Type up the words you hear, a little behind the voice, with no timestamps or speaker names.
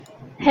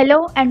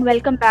Hello and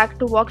welcome back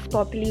to Vox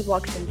Populi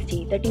Vox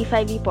Insti, the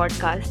T5E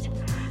podcast.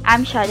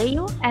 I'm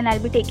Sharayu and I'll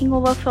be taking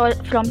over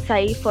from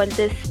Sai for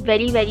this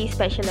very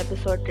special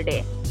episode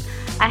today.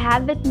 I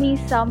have with me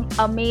some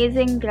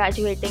amazing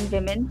graduating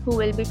women who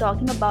will be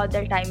talking about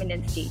their time in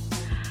Insti.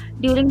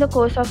 During the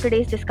course of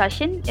today's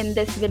discussion in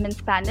this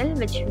women's panel,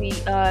 which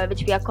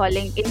we are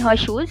calling "In Her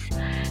Shoes,"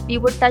 we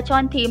would touch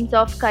on themes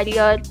of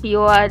career,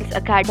 PORs,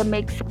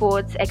 academics,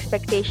 sports,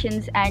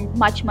 expectations, and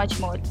much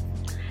more.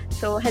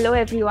 So, hello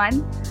everyone.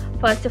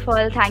 First of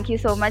all, thank you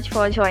so much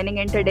for joining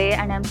in today,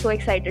 and I'm so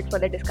excited for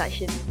the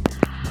discussion.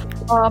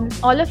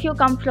 All of you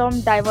come from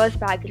diverse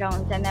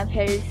backgrounds and have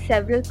held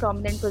several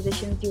prominent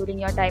positions during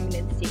your time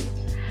in NC.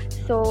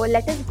 So,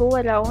 let us go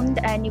around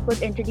and you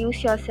could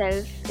introduce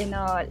yourself in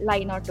a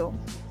line or two.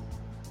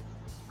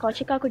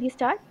 Kaushika, could you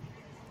start?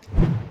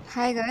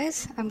 Hi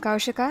guys, I'm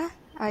Kaushika.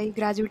 I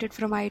graduated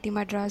from IIT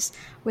Madras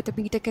with a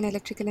BTech in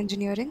Electrical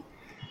Engineering.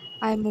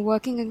 I'm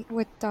working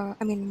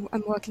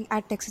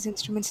at Texas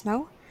Instruments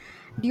now.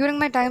 During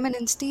my time in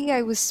INSTI,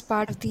 I was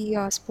part of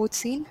the sports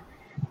scene.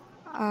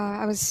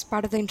 I was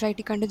part of the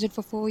inter-IT contingent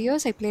for 4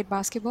 years. I played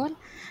basketball,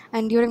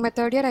 and during my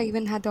third year, I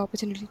even had the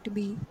opportunity to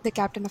be the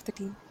captain of the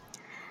team.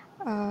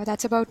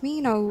 That's about me.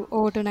 Now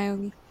over to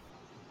Naomi.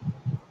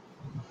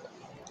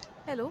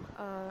 Hello,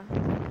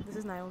 this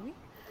is Naomi.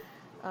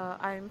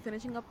 I'm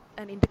finishing up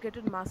an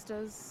integrated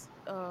master's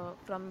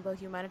from the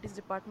Humanities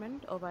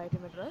Department of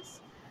IIT Madras.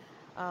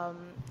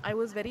 I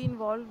was very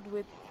involved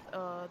with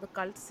the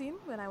cult scene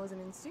when I was in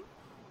INSTI,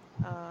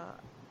 uh,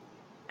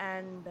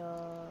 and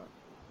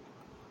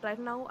right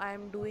now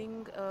I'm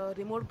doing a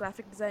remote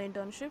graphic design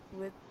internship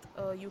with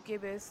a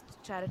UK-based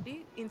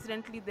charity.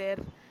 Incidentally,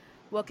 they're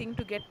working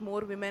to get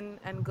more women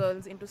and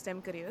girls into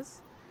STEM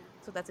careers,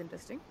 so that's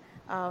interesting.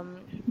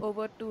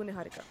 Over to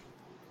Niharika.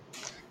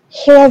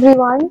 Hey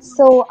everyone,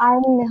 so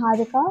I'm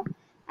Niharika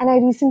and I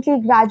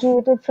recently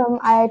graduated from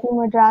IIT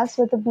Madras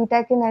with a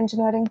BTech in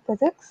Engineering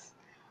Physics.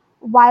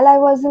 While I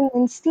was in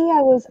INSTI,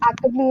 I was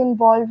actively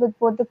involved with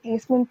both the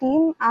placement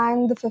team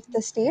and the fifth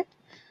estate.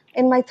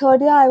 In my third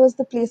year, I was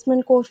the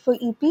placement coach for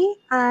EP,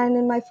 and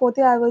in my fourth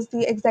year, I was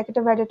the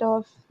executive editor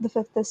of the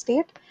fifth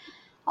estate.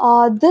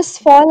 This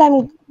fall,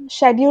 I'm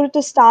scheduled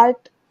to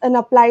start an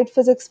applied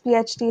physics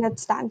PhD at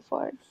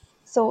Stanford.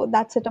 So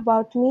that's it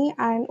about me,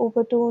 and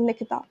over to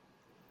Nikita.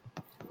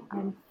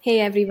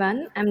 Hey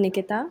everyone, I'm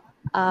Nikita.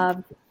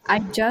 I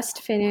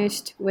just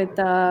finished with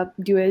a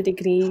dual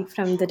degree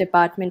from the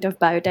Department of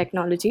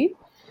Biotechnology.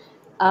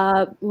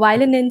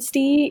 While in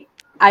INSTI,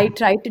 I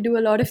tried to do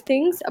a lot of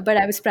things, but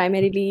I was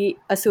primarily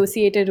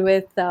associated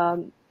with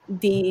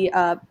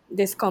the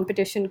this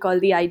competition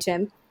called the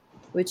iGEM,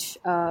 which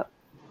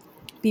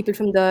people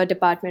from the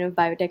Department of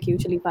Biotech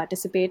usually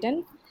participate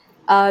in.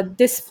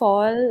 This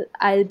fall,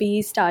 I'll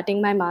be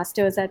starting my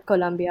master's at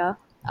Columbia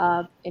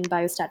in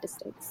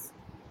biostatistics,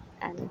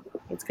 and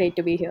it's great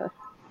to be here.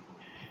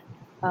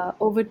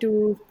 Over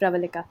to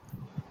Pravalika.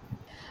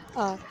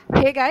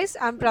 Hey guys,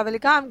 I'm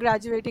Pravalika. I'm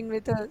graduating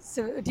with a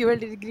dual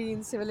degree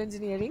in civil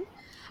engineering.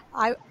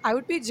 I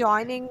would be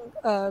joining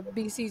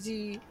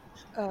BCG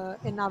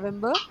in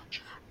November.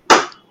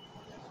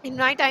 In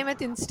my time at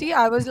INSTI,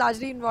 I was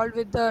largely involved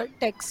with the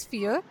tech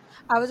sphere.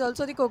 I was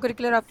also the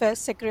co-curricular affairs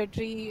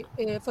secretary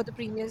for the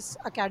previous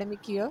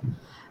academic year,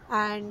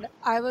 and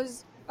I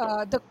was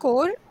the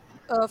core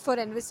for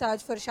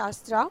Envisage for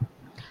Shastra.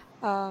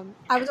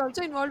 I was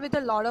also involved with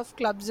a lot of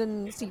clubs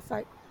in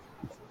C5.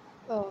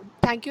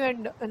 Thank you,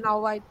 and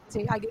now I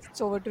guess it's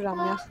over to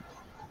Ramya.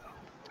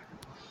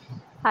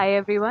 Hi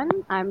everyone,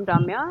 I'm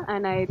Ramya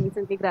and I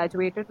recently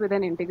graduated with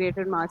an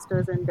integrated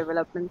master's in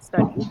development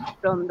studies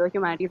from the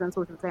Humanities and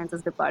Social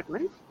Sciences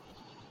Department.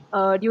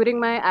 During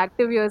my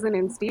active years in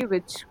INSTI,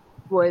 which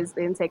was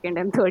in second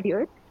and third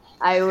year,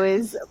 I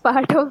was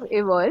part of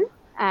Evolve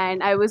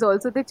and I was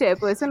also the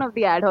chairperson of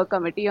the ad hoc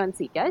committee on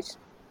CCASH.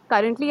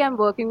 Currently, I'm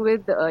working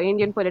with the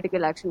Indian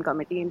Political Action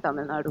Committee in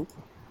Tamil Nadu.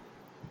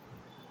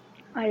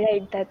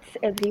 Alright, that's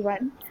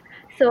everyone.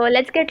 So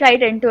let's get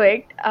right into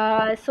it.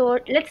 So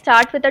let's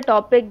start with a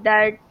topic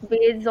that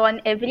weighs on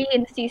every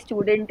INSTI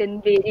student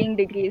in varying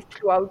degrees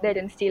throughout their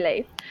INSTI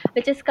life,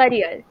 which is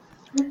career.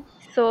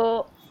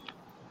 So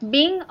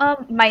being a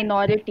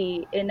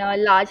minority in a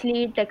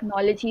largely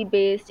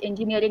technology-based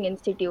engineering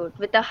institute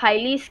with a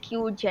highly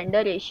skewed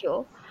gender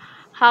ratio,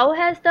 how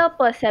has the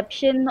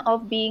perception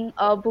of being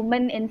a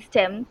woman in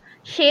STEM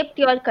shaped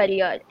your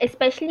career,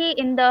 especially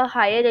in the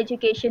higher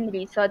education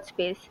research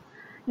space?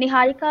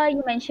 Niharika,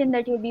 you mentioned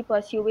that you'll be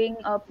pursuing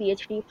a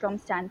PhD from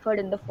Stanford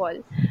in the fall.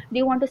 Do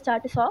you want to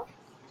start us off?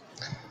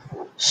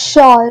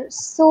 Sure.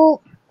 So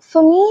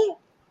for me,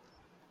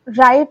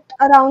 right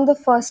around the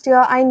first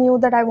year, I knew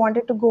that I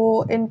wanted to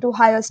go into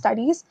higher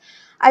studies.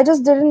 I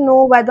just didn't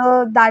know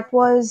whether that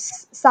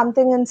was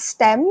something in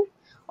STEM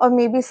or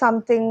maybe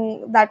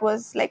something that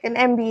was like an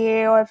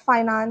MBA or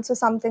finance or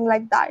something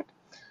like that.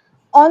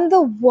 On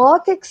the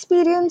work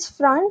experience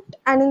front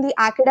and in the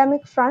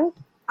academic front,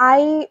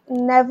 I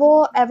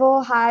never ever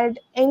had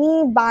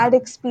any bad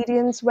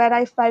experience where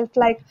I felt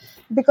like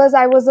because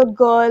I was a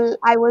girl,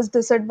 I was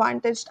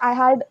disadvantaged. I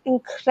had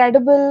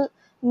incredible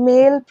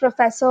male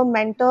professor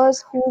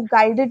mentors who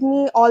guided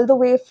me all the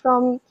way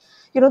from,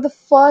 the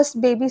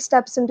first baby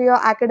steps into your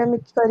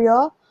academic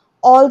career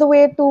all the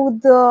way to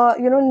the,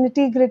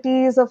 nitty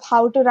gritties of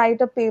how to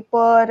write a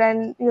paper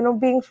and,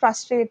 being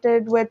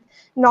frustrated with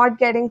not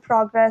getting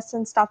progress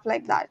and stuff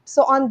like that.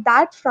 So on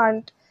that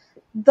front,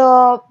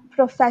 the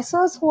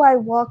professors who I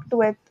worked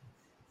with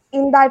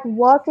in that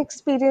work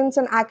experience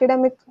and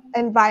academic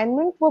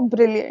environment were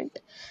brilliant.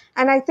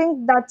 And I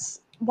think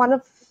that's one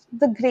of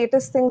the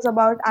greatest things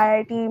about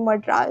IIT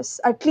Madras,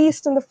 at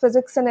least in the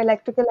physics and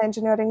electrical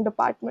engineering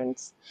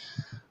departments.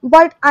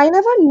 But I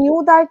never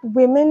knew that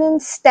women in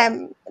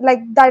STEM,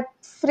 like that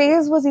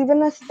phrase was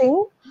even a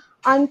thing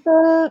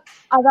until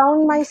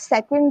around my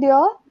second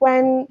year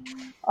when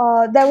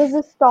there was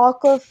this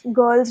talk of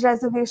girls'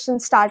 reservation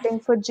starting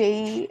for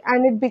JEE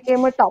and it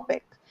became a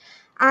topic.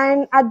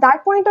 And at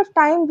that point of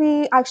time,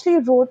 we actually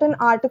wrote an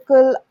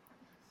article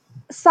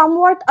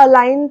somewhat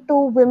aligned to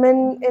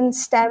women in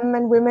STEM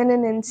and women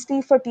in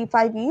INSTI for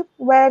T5E,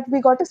 where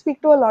we got to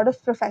speak to a lot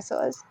of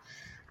professors.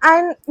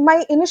 And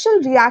my initial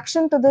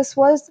reaction to this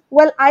was,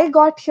 well, I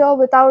got here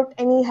without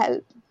any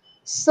help.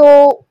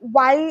 So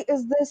why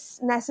is this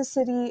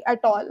necessary at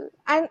all?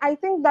 And I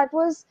think that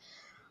was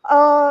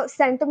a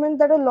sentiment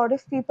that a lot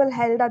of people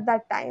held at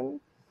that time.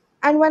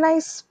 And when I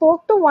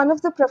spoke to one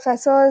of the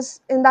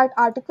professors in that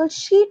article,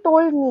 she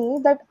told me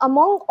that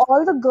among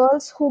all the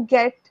girls who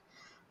get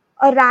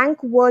a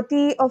rank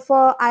worthy of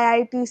a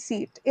IIT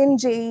seat in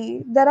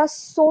JEE, there are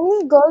so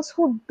many girls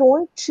who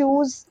don't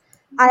choose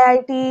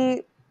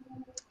IIT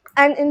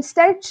and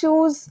instead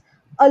choose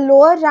a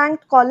lower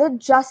ranked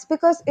college just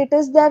because it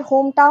is their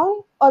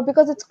hometown or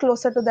because it's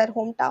closer to their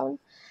hometown.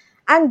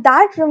 And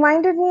that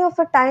reminded me of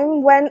a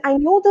time when I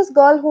knew this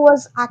girl who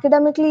was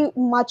academically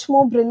much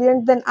more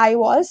brilliant than I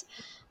was,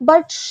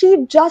 but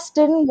she just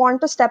didn't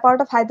want to step out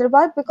of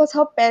Hyderabad because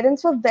her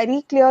parents were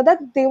very clear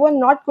that they were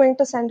not going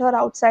to send her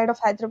outside of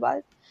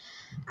Hyderabad.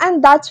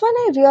 And that's when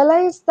I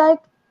realized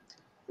that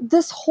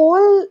this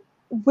whole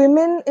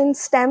women in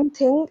STEM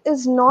thing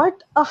is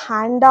not a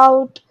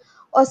handout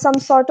or some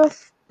sort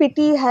of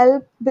pity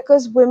help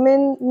because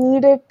women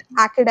need it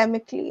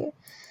academically.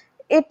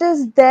 It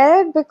is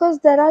there because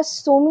there are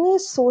so many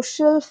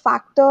social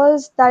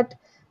factors that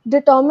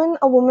determine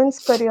a woman's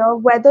career,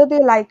 whether they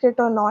like it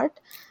or not.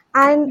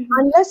 And Mhm.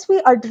 unless we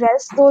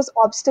address those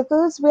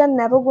obstacles, we are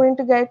never going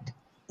to get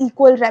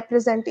equal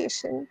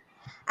representation.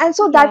 And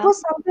so that Yeah.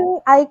 was something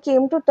I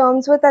came to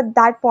terms with at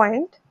that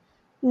point.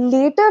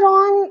 Later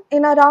on,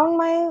 in around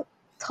my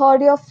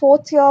third year,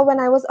 fourth year, when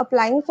I was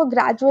applying for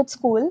graduate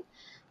school,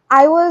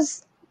 I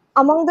was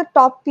among the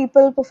top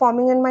people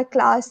performing in my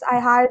class. I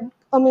had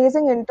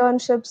amazing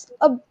internships,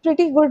 a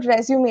pretty good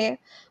resume.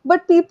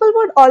 But people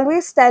would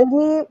always tell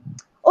me,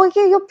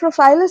 okay, your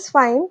profile is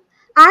fine.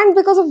 And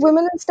because of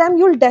women in STEM,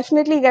 you'll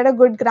definitely get a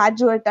good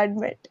graduate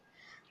admit.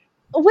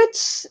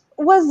 Which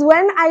was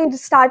when I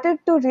started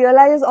to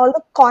realize all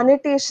the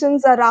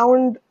connotations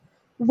around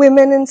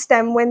women in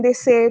STEM when they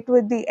say it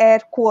with the air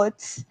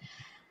quotes.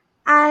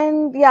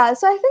 And yeah,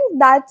 so I think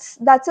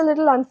that's a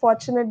little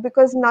unfortunate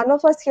because none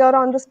of us here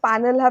on this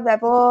panel have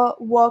ever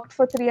worked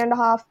for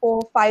 3.5,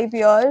 4, 5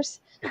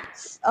 years,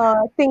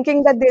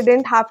 thinking that they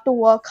didn't have to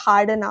work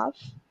hard enough.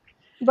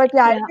 But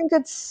yeah, I Yeah. think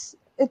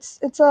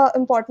it's a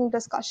important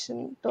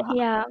discussion to have.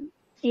 Yeah.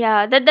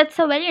 Yeah, that's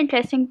a very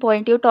interesting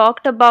point. You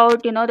talked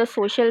about, the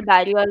social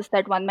barriers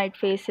that one might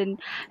face in.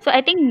 So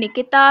I think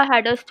Nikita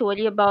had a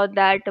story about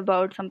that,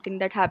 about something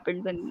that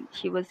happened when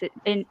she was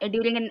in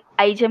during an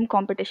iGEM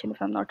competition,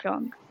 if I'm not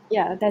wrong.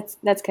 Yeah,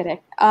 that's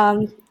correct.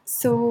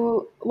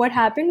 So what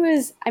happened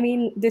was, I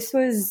mean, this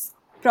was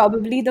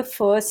probably the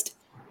first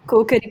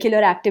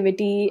co-curricular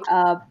activity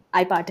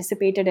I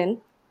participated in.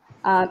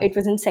 It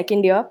was in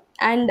second year,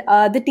 and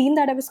the team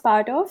that I was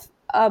part of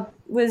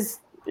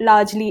was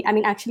largely, I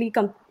mean, actually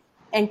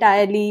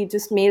entirely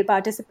just male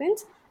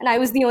participants, and I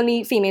was the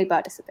only female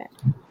participant.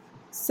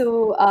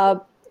 So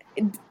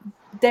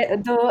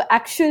the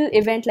actual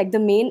event, like the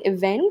main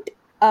event,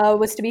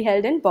 was to be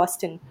held in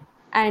Boston,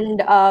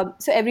 and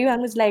so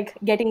everyone was like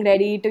getting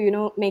ready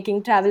to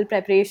making travel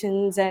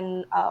preparations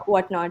and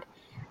whatnot.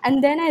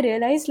 And then I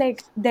realized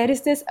like there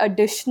is this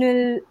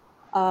additional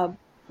uh,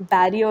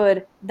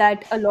 barrier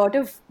that a lot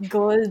of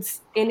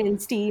girls in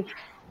Insti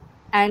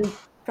and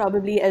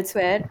probably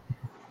elsewhere,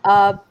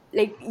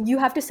 like you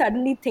have to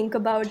suddenly think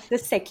about the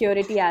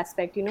security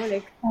aspect,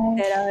 like Right.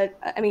 there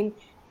are, I mean,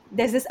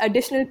 there's this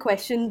additional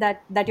question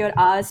that you're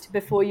asked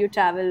before you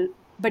travel,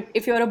 but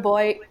if you're a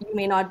boy you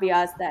may not be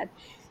asked that.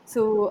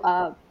 So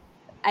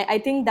I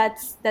think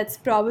that's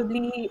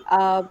probably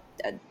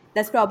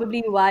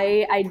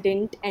why I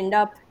didn't end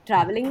up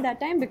traveling that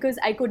time, because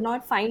I could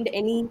not find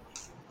any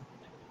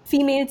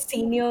female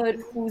senior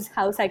whose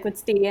house I could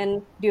stay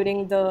in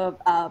during the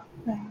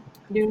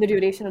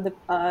duration of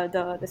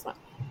the this one,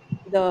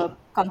 the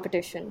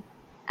competition.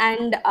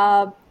 And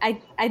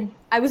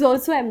I was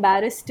also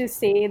embarrassed to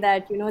say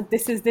that,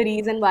 this is the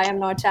reason why I'm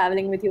not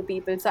traveling with you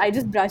people. So I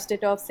just brushed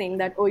it off, saying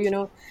that,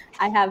 oh,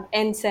 I have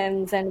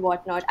NSEMs and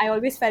whatnot. I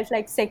always felt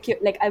like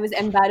like I was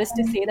embarrassed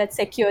to say that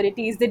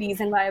security is the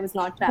reason why I was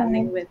not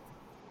traveling Right. with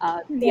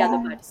the other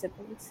Yeah.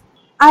 participants.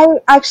 I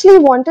actually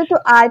wanted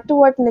to add to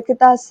what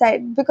Nikita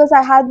said because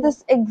I had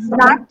this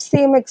exact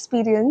same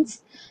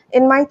experience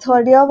in my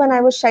third year when I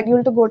was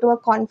scheduled to go to a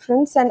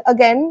conference. And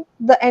again,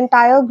 the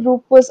entire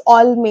group was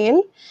all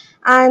male.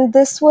 And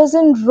this was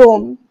in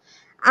Rome.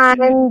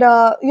 And,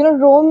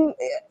 Rome,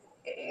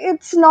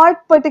 it's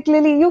not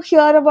particularly, you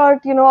hear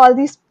about, all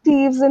these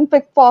thieves and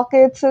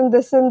pickpockets and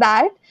this and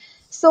that.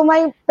 So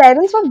my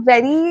parents were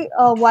very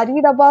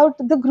worried about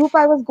the group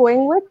I was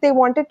going with. They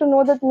wanted to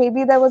know that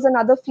maybe there was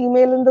another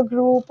female in the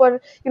group, or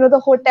the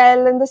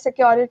hotel and the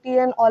security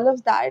and all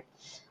of that.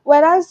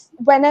 Whereas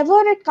whenever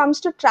it comes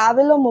to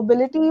travel or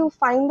mobility, you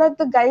find that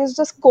the guys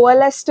just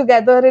coalesce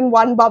together in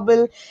one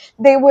bubble.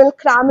 They will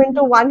cram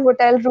into one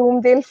hotel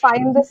room. They'll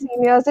find the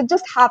seniors. It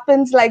just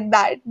happens like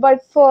that.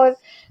 But for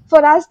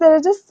us, there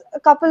are just a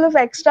couple of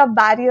extra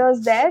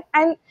barriers there.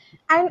 And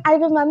I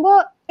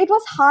remember it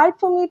was hard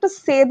for me to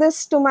say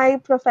this to my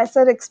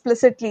professor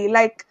explicitly,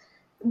 like,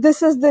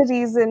 this is the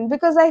reason,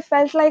 because I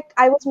felt like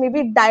I was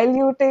maybe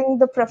diluting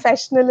the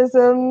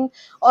professionalism,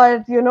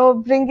 or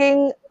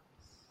bringing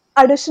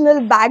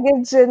additional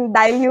baggage and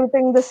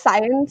diluting the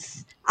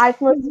science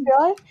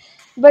atmosphere.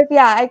 But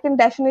yeah, I can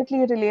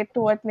definitely relate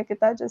to what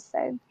Nikita just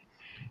said.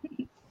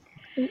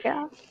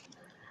 Yeah.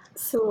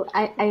 So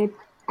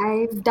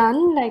I've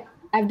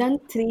done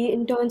three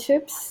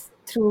internships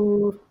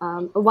through.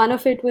 One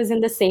of it was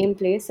in the same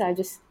place. I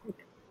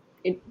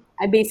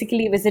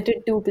basically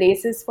visited two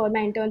places for my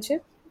internship,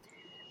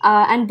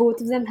 and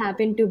both of them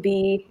happened to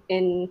be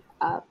in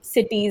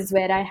cities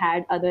where I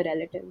had other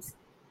relatives.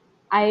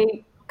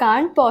 I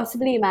can't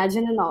possibly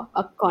imagine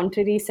a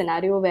contrary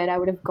scenario where I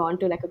would have gone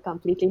to like a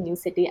completely new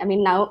city. I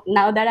mean, now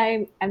that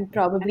I'm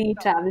probably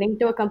traveling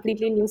to a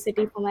completely new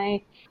city for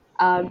my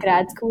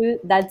grad school,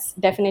 that's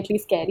definitely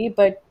scary.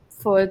 But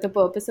for the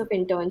purpose of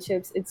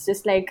internships, it's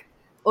just like,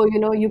 oh,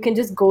 you can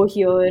just go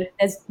here.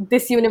 As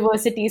this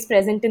university is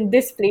present in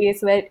this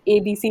place where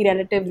ABC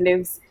relative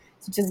lives,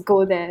 so just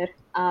go there.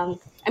 I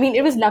mean,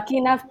 it was lucky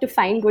enough to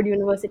find good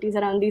universities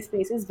around these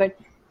places, but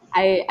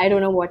I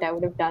don't know what I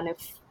would have done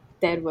if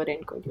there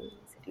weren't good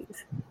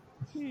universities.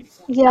 Hmm.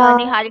 Yeah,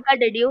 Niharika,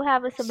 did you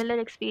have a similar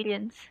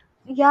experience?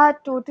 yeah,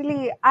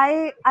 totally.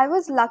 I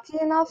was lucky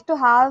enough to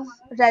have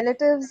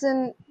relatives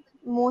in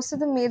most of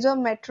the major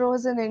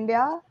metros in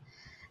India.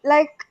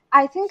 Like,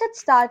 I think it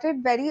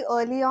started very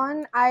early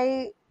on.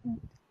 I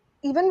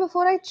Even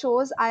before I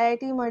chose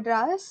IIT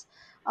Madras,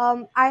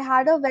 I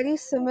had a very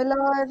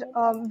similar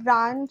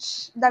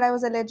branch that I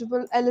was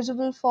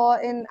eligible for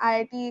in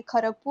IIT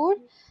Kharagpur.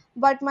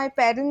 But my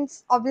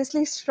parents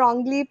obviously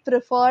strongly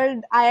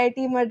preferred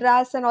IIT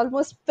Madras and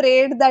almost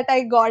prayed that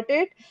I got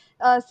it,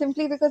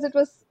 simply because it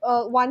was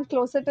one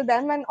closer to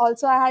them, and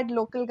also I had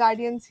local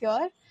guardians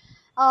here.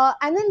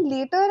 And then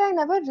later, I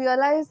never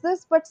realized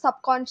this, but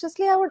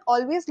subconsciously, I would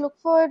always look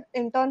for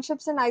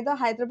internships in either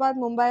Hyderabad,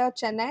 Mumbai, or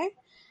Chennai.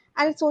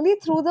 And it's only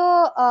through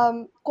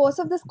the course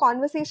of this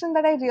conversation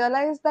that I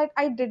realized that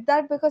I did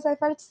that because I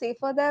felt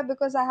safer there,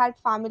 because I had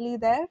family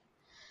there.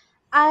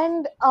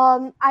 And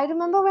I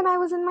remember when I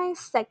was in my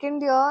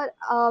second year,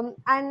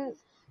 and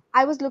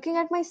I was looking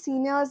at my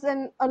seniors,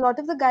 and a lot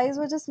of the guys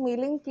were just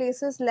mailing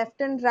places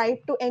left and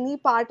right to any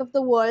part of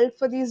the world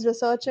for these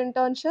research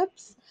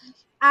internships.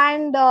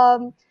 And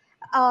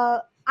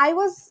I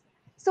was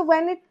so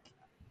when it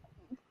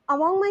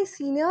among my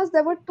seniors,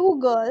 there were two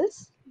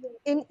girls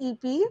in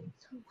EP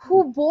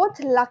who both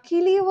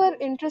luckily were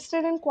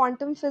interested in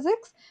quantum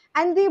physics,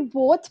 and they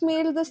both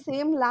mailed the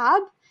same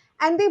lab,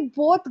 and they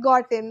both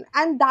got in.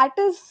 And that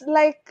is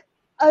like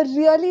a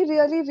really,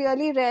 really,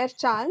 really rare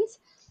chance.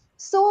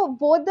 So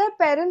both their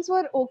parents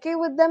were okay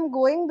with them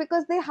going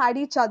because they had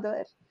each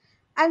other.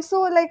 And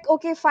so, like,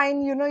 okay,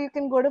 fine, you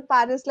can go to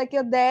Paris, like,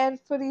 you're there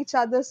for each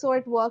other, so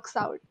it works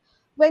out.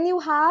 When you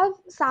have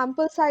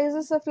sample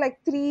sizes of like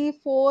 3,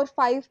 4,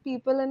 5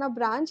 people in a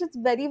branch, it's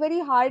very, very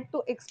hard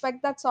to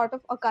expect that sort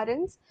of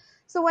occurrence.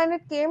 So when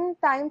it came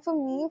time for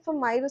me for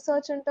my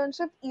research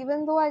internship,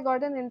 even though I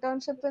got an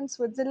internship in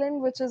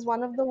Switzerland, which is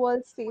one of the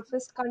world's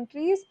safest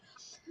countries,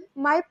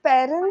 my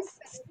parents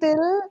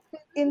still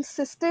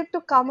insisted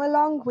to come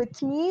along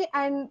with me.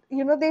 And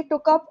they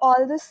took up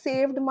all the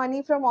saved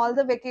money from all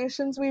the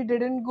vacations we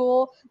didn't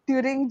go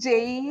during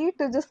JE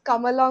to just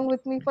come along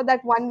with me for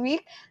that 1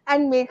 week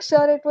and make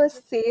sure it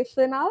was safe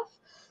enough.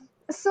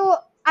 So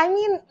I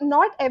mean,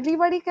 not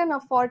everybody can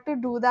afford to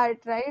do that,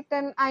 right?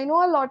 And I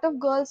know a lot of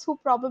girls who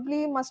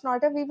probably must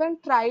not have even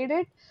tried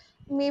it.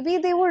 Maybe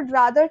they would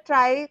rather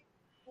try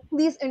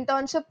these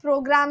internship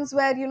programs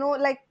where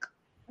like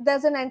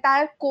there's an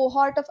entire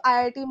cohort of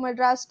IIT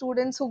Madras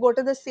students who go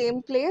to the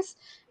same place,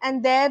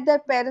 and there their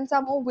parents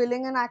are more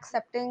willing and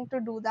accepting to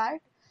do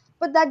that.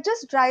 But that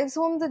just drives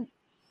home the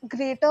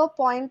greater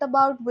point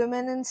about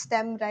women in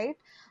STEM, right?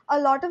 a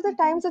lot of the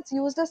times it's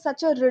used as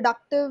such a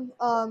reductive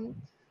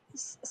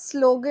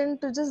slogan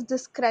to just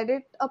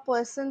discredit a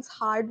person's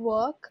hard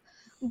work.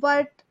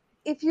 But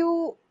if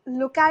you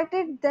look at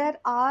it, there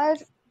are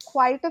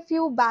quite a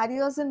few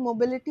barriers in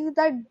mobility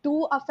that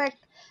do affect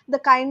the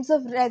kinds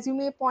of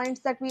resume points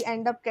that we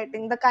end up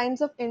getting, the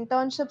kinds of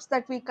internships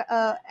that we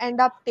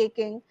end up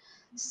taking.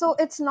 So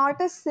it's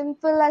not as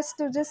simple as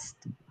to just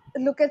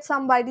look at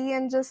somebody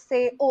and just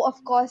say, oh,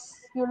 of course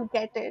you'll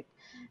get it.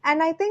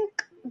 And I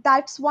think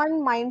that's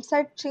one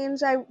mindset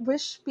change I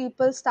wish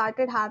people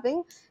started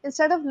having.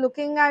 Instead of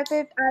looking at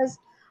it as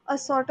a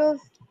sort of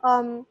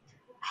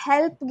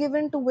help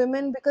given to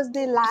women because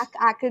they lack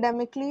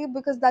academically,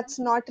 because that's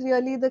not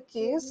really the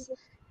case.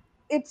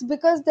 It's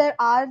because there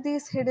are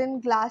these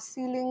hidden glass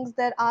ceilings,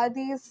 there are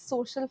these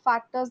social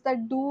factors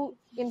that do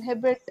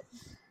inhibit,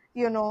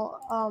 you know,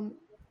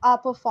 our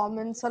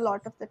performance a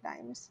lot of the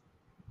times.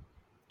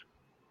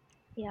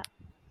 Yeah.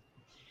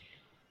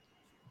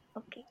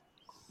 Okay.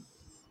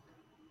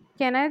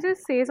 Can I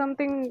just say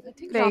something I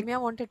think like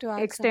Ramya wanted to add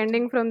something.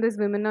 extending from this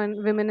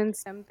women in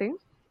STEM thing?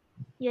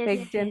 Yes, Like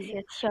yes, Gen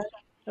yes, sure.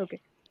 Okay.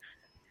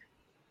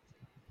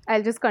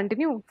 I'll just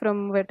continue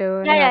from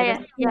whatever Yeah, yeah, Niharika yeah,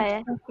 said. yeah,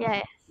 yeah, yeah,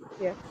 yeah.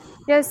 Yeah.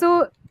 Yeah,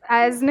 so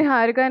as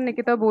Niharika and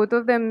Nikita, both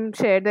of them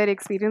shared their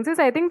experiences,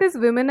 I think this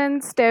women in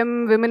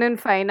STEM, women in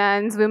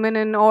finance, women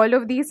in all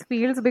of these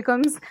fields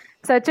becomes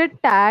such a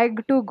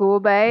tag to go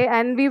by,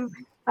 and we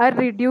are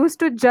reduced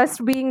to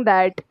just being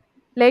that.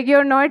 Like,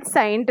 you're not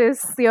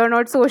scientists, you're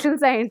not social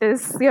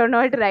scientists, you're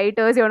not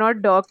writers, you're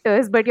not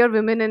doctors, but you're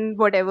women in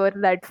whatever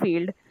that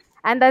field.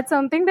 And that's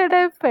something that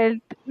I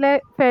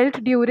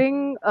felt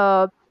during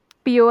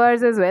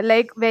PORs as well.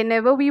 Like,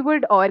 whenever we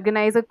would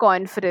organize a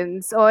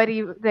conference or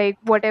like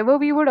whatever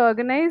we would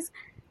organize,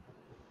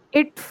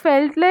 it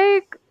felt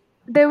like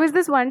there was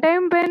this one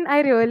time when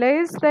I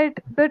realized that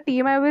the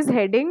team I was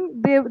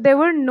heading, there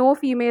were no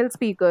female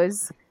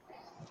speakers,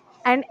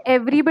 and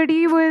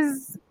everybody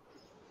was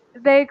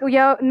like,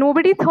 yeah,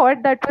 nobody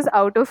thought that was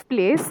out of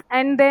place.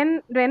 And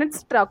then when it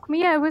struck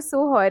me, I was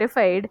so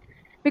horrified,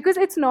 because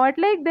it's not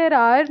like there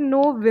are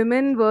no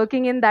women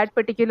working in that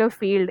particular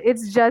field.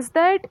 It's just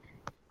that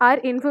our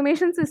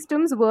information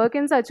systems work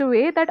in such a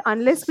way that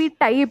unless we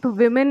type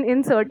women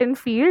in certain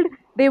field,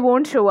 they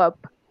won't show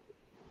up.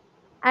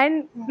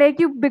 And like,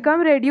 you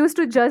become reduced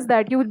to just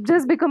that, you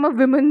just become a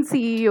women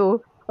CEO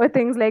or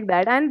things like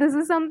that. And this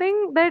is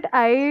something that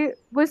I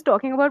was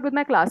talking about with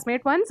my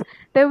classmate once.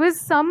 There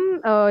was some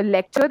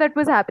lecture that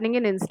was happening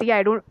in Insti,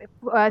 I don't,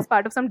 as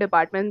part of some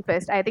department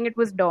fest, I think it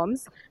was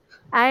DOMS.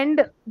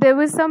 And there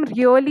was some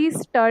really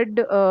stud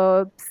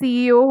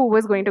CEO who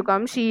was going to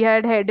come. She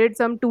had headed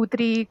some 2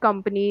 3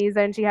 companies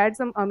and she had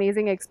some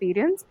amazing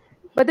experience,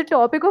 but the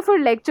topic of her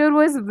lecture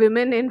was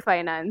women in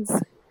finance.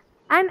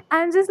 And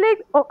I'm just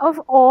like, of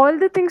all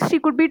the things she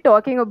could be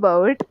talking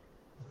about,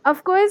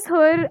 of course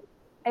her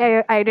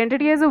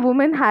identity as a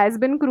woman has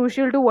been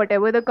crucial to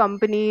whatever the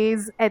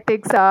company's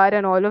ethics are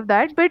and all of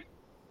that. But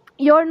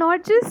you're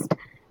not just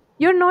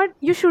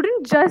you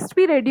shouldn't just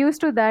be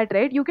reduced to that,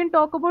 right? You can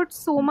talk about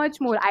so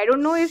much more. I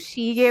don't know if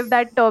she gave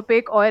that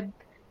topic or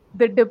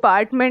the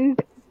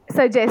department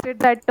suggested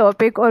that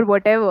topic or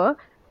whatever,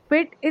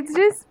 but it's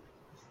just,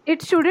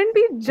 it shouldn't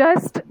be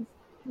just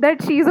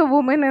that she's a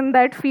woman in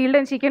that field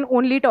and she can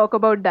only talk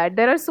about that.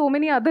 There are so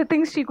many other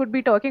things she could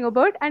be talking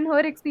about, and her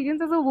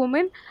experience as a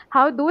woman,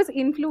 how those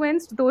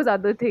influenced those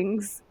other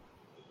things.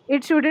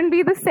 It shouldn't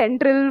be the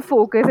central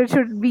focus, it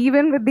should weave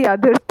in with the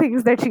other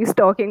things that she's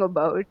talking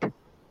about.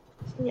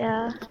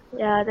 Yeah,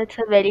 yeah, that's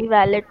a very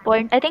valid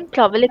point. I think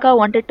Pravalika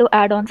wanted to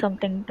add on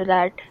something to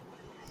that.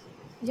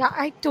 Yeah,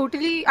 I can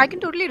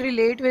totally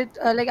relate with,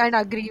 like, and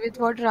agree with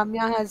what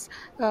Ramya has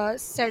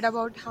said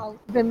about how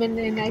women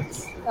in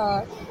X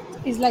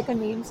is like a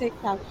namesake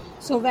tag.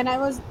 So when I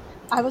was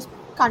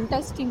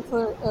contesting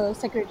for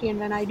secretary, and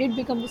when I did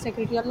become the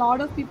secretary, a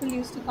lot of people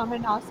used to come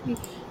and ask me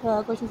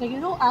questions like,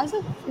 as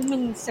a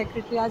women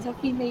secretary, as a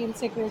female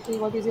secretary,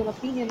 what is your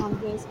opinion on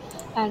this?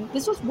 And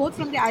this was both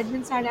from the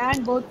admin side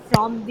and both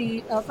from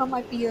the from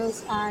my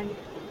peers and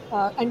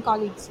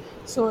colleagues.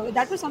 So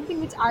that was something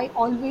which I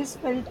always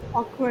felt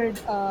awkward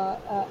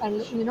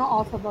and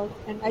off about,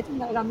 and I think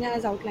that Ramya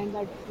has outlined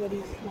that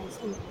very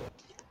nicely.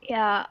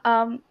 Yeah.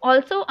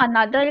 Also,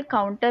 another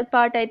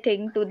counterpart, I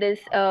think, to this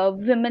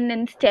women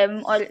in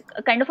STEM, or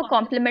a kind of a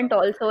complement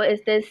also,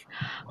 is this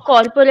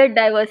corporate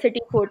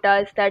diversity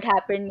quotas that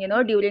happen,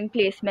 during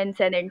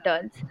placements and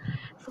interns.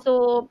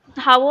 So,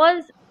 how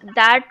was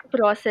that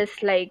process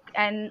like,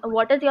 and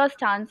what is your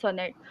stance on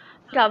it?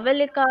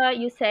 Pravalika,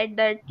 you said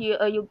that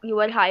you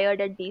were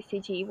hired at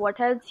BCG. What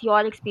has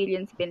your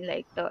experience been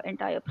like the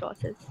entire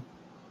process?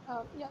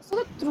 Yeah, so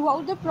that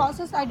throughout the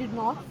process, I did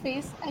not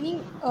face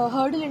any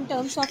hurdle in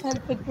terms of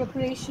help with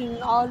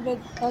preparation or with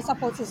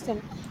support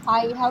system.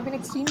 I have been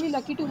extremely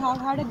lucky to have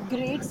had a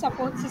great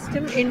support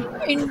system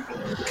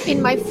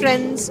in my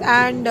friends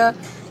and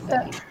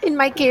in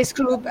my case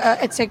group,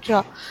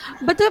 etc.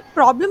 But the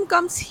problem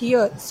comes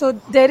here. So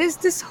there is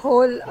this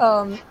whole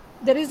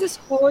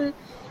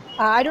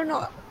I don't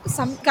know.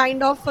 some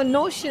kind of a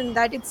notion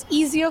that it's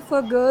easier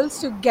for girls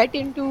to get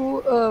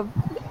into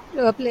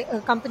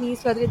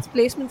companies, whether it's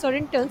placements or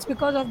interns,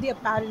 because of the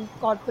apparent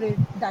corporate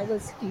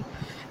diversity,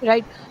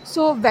 right?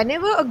 So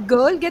whenever a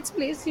girl gets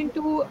placed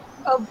into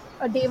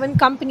a day one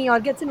company or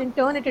gets an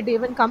intern at a day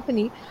one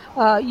company,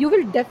 you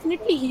will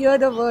definitely hear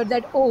the word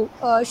that, oh,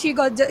 she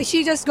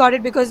just got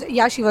it because,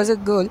 yeah, she was a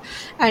girl.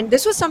 And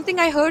this was something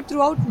I heard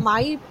throughout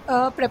my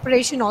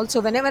preparation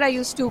also. Whenever I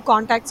used to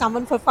contact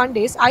someone for fun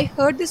days, I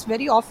heard this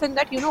very often,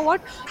 that, you know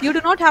what, you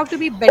do not have to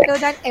be better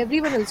than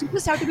everyone else, you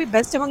just have to be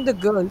best among the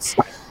girls.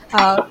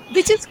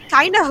 Which is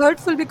kind of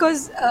hurtful,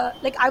 because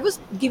like, I was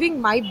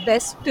giving my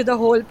best to the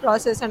whole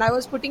process and I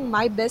was putting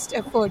my best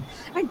effort,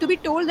 and to be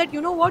told that, you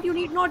know what, you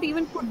need not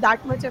even put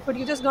that much effort,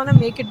 you're just gonna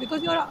make it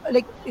because you're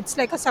like, it's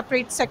like a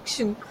separate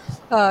section,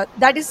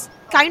 that is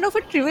kind of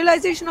a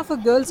trivialization of a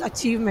girl's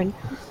achievement.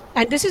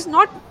 And this is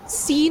not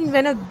seen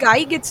when a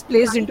guy gets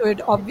placed into it,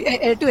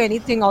 to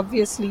anything,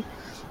 obviously.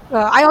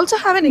 I also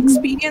have an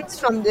experience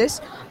from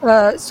this.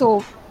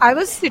 So I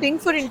was sitting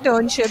for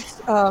internships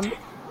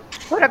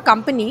for a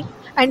company,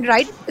 and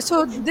right,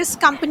 so this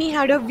company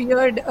had a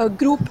weird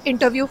group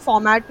interview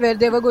format where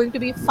there were going to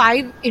be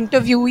five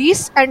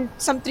interviewees and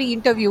some three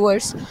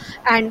interviewers.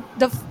 And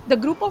the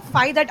group of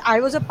five that I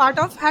was a part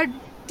of had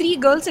three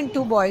girls and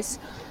two boys.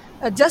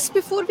 Just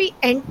before we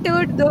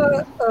entered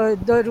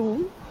the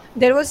room,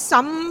 there was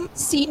some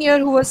senior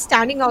who was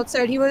standing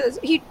outside. He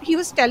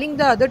was telling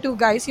the other two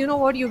guys, you know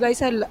what, you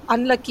guys are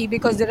unlucky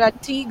because there are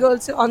three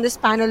girls on this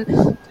panel,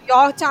 so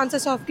your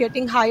chances of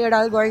getting hired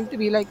are going to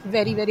be like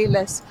very, very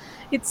less.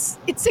 It's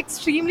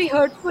extremely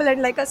hurtful,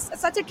 and like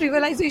such a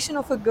trivialization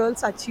of a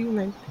girl's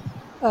achievement.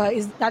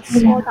 Is That's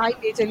Yeah. what I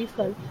majorly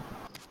felt.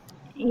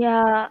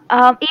 Yeah.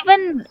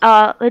 Even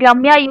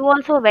Ramya, you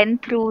also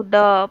went through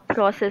the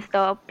process,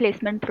 the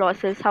placement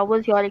process. How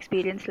was your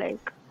experience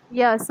like?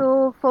 Yeah,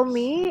 so for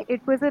me,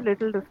 it was a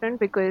little different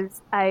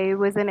because I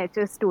was an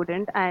HS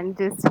student, and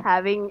just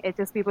having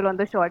HS people on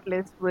the short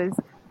list was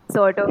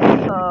sort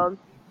of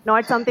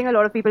not something a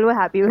lot of people were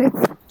happy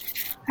with.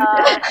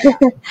 Uh,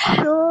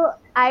 so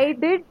I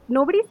did,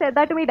 nobody said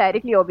that to me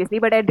directly, obviously,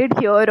 but I did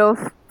hear of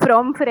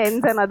from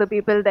friends and other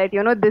people that,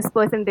 this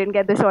person didn't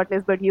get the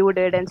shortlist, but you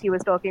did, and she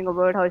was talking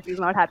about how she's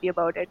not happy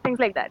about it, things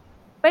like that.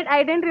 But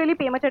I didn't really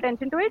pay much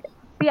attention to it.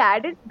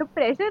 The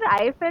pressure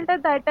I felt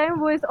at that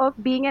time was of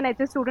being an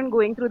HS student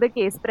going through the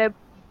case prep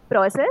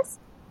process,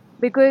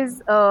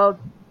 because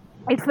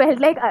it felt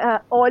like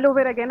all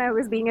over again I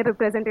was being a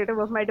representative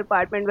of my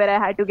department, where I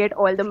had to get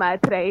all the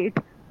math right,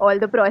 all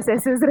the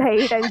processes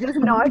right, and just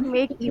not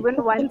make even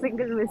one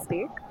single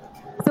mistake.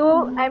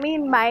 So, I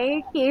mean,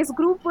 my case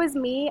group was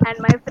me and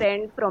my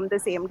friend from the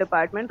same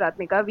department,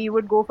 Ratmika. We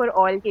would go for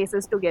all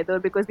cases together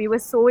because we were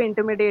so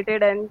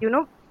intimidated, and,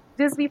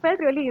 just we felt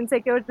really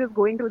insecure just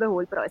going through the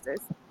whole process.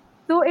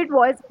 So it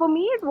was, for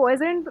me, it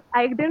wasn't,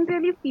 I didn't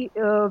really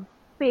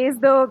face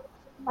the,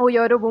 oh,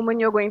 you're a woman,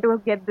 you're going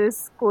to get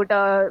this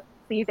quota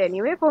seat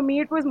anyway. For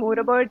me, it was more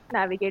about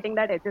navigating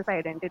that HS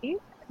identity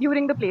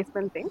during the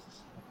placement thing.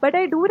 But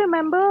I do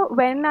remember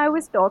when I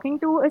was talking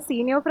to a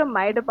senior from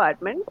my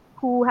department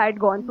who had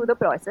gone through the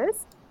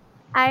process,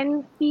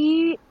 and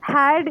he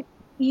had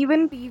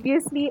even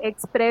previously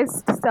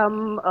expressed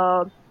some,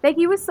 like,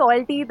 he was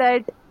salty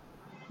that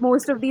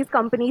most of these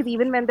companies,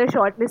 even when they're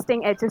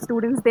shortlisting HS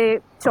students, they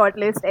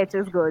shortlist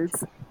HS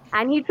girls.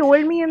 And he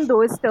told me in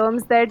those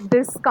terms that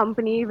this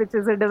company, which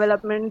is a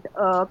development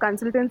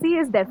consultancy,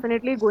 is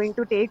definitely going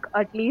to take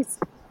at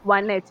least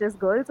one HS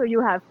girl. So you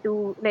have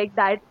to, like,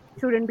 that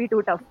shouldn't be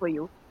too tough for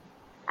you.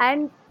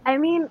 And I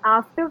mean,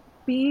 after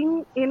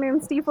being in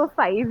INSTI for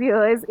 5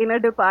 years in a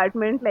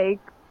department like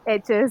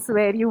HS,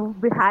 where you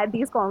had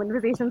these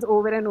conversations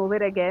over and over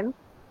again,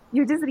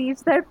 you just reach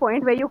that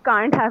point where you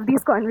can't have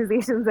these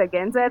conversations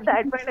again. So at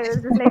that point, I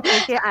was just like,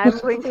 okay, I'm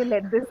going to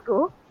let this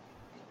go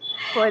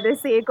for the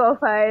sake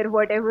of our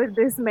whatever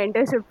this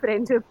mentorship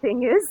friendship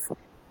thing is,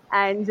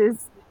 and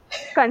just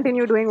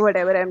continue doing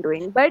whatever I'm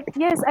doing. But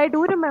yes, I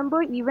do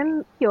remember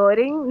even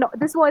hearing, no,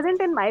 this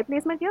wasn't in my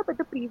placement year, but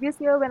the previous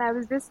year when I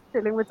was just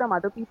chilling with some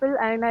other people,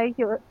 and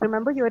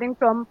remember hearing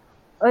from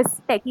a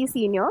techie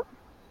senior,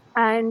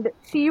 and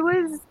she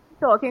was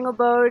talking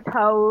about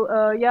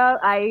how, yeah,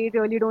 I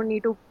really don't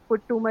need to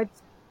put too much.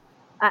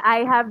 I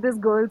have this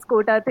girls'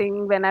 quota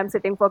thing when I'm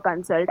sitting for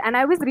consult. And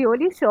I was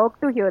really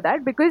shocked to hear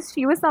that, because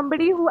she was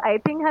somebody who I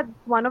think had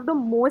one of the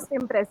most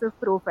impressive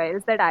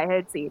profiles that I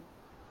had seen.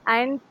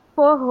 And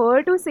for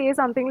her to say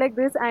something like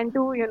this and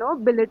to,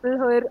 belittle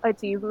her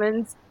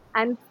achievements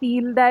and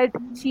feel that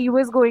she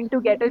was going to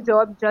get a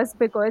job just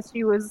because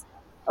she was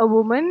a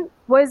woman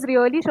was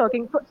really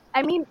shocking.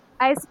 I mean,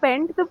 I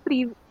spent the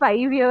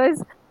 5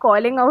 years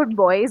calling out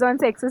boys on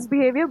sexist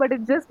behavior, but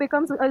it just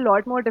becomes a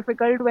lot more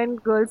difficult when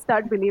girls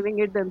start believing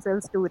it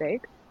themselves too,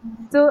 right?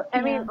 So,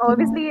 I mean, Yeah.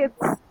 obviously,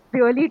 it's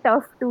really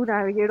tough to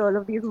navigate all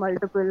of these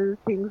multiple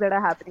things that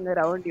are happening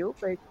around you.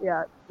 But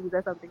yeah, these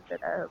are some things that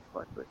I have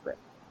gone through as well.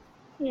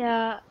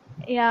 Yeah.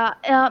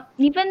 Yeah.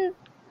 Even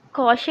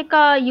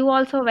Kaushika, you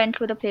also went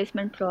through the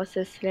placement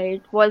process,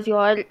 right? Was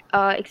your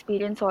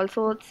experience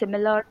also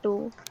similar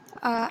to?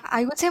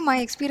 I would say my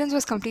experience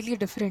was completely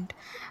different.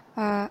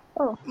 Uh,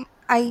 Oh. m-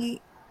 I,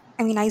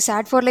 I mean, I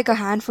sat for like a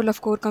handful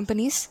of core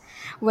companies,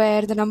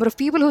 where the number of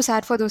people who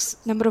sat for those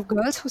number of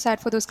girls who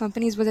sat for those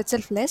companies was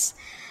itself less,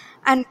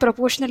 and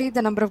proportionally,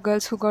 the number of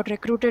girls who got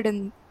recruited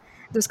in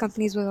those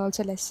companies was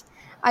also less.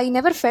 I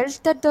never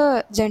felt that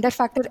the gender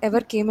factor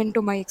ever came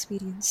into my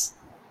experience.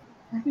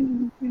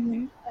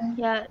 Mm-hmm.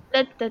 Yeah,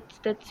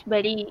 that's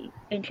very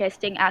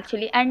interesting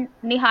actually. And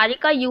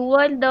Niharika, you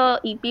were the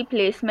EP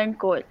placement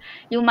core.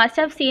 You must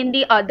have seen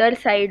the other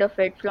side of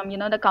it from,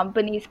 the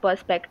company's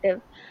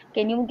perspective.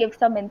 Can you give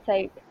some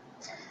insight?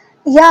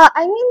 Yeah,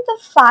 I mean, the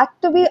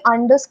fact to be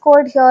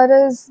underscored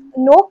here is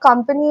no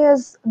company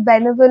is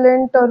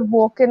benevolent or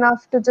woke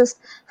enough to just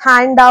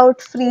hand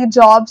out free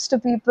jobs to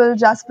people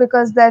just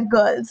because they're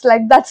girls.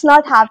 Like, that's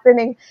not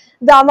happening.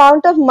 The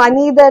amount of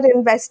money they're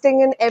investing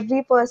in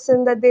every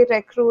person that they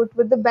recruit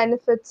with the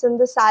benefits and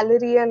the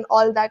salary and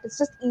all that, it's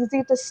just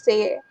easy to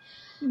say.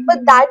 But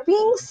Mm-hmm. that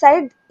being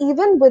said,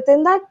 even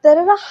within that, there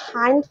are a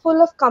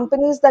handful of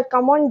companies that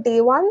come on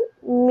day one,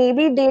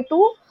 maybe day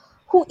two,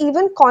 who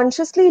even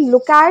consciously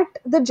look at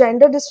the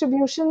gender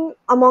distribution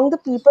among the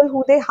people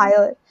who they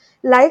hire.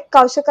 Like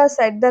Kaushika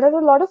said, there are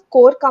a lot of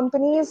core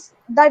companies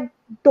that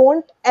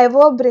don't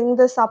ever bring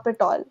this up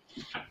at all.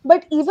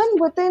 But even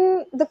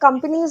within the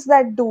companies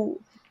that do,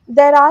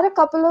 there are a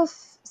couple of,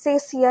 say,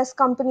 CS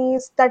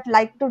companies that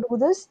like to do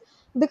this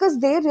because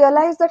they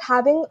realize that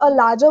having a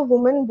larger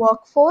women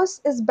workforce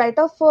is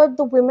better for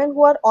the women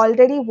who are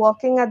already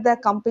working at their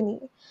company.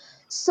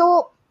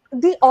 So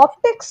the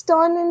optics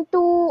turn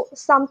into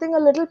something a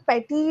little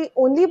petty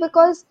only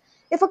because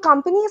if a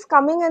company is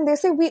coming and they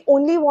say we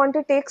only want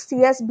to take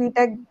CS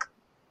BTech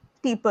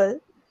people,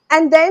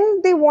 and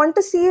then they want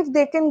to see if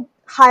they can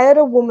hire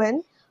a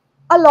woman,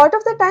 a lot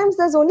of the times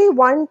there's only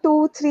one,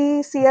 two,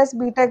 three CS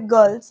BTech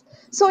girls.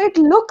 So it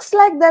looks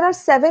like there are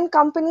seven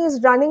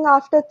companies running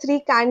after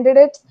three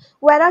candidates,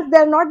 whereas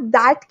they're not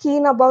that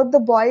keen about the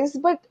boys.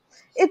 But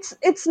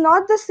it's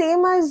not the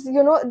same as,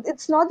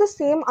 it's not the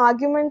same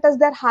argument as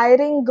they're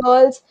hiring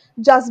girls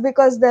just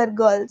because they're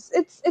girls.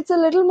 It's a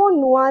little more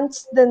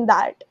nuanced than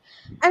that.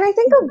 And I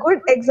think a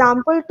good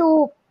example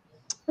to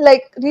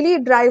like really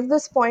drive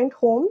this point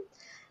home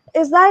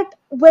is that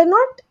we're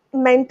not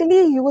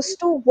mentally used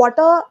to what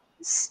a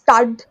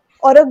stud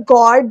or a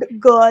god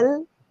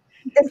girl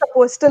is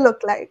supposed to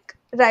look like,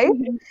 right?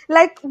 Mm-hmm.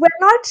 Like, we're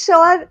not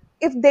sure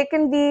if they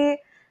can be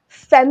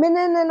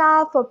feminine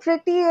enough or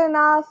pretty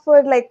enough,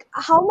 or like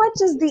how much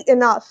is the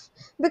enough.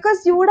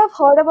 Because you would have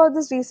heard about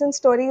this recent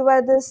story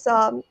where this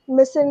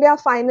Miss India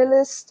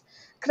finalist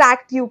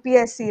cracked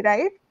UPSC,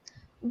 right?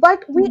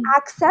 But we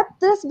accept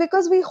this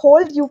because we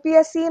hold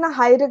UPSC in a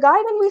high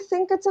regard and we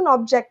think it's an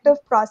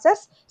objective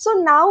process. So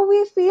now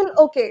we feel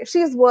okay,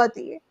 she's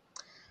worthy.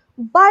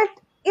 But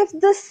if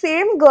the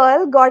same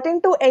girl got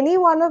into any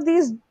one of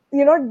these,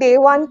 day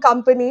one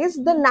companies,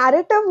 the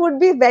narrative would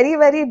be very,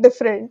 very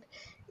different.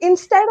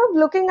 Instead of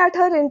looking at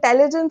her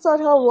intelligence or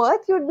her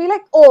worth, you'd be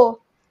like,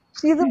 oh,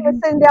 she's a Miss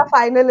India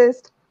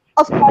finalist.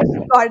 Of course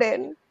she got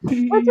in.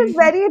 Which is Mm-hmm.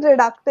 very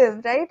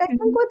reductive, right? I think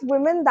Mm-hmm. with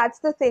women, that's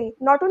the thing.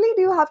 Not only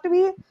do you have to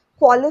be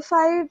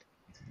qualified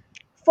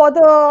for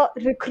the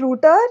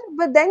recruiter,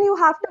 but then you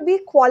have to be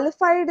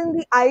qualified in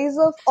the eyes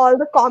of all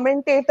the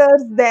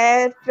commentators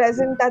there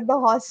present at the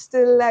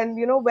hostel and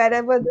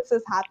wherever this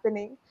is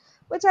happening,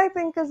 which I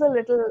think is a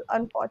little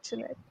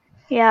unfortunate.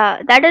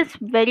 Yeah, that is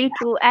very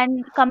true.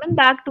 And coming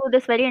back to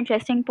this very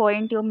interesting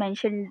point you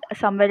mentioned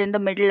somewhere in the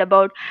middle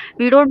about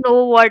we don't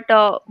know what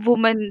a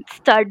woman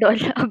stud or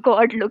a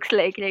god looks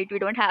like, right? We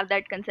don't have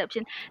that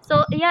conception.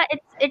 So yeah,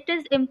 it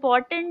is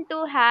important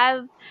to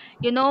have,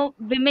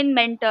 women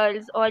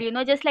mentors or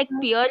just like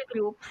peer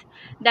groups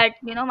that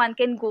one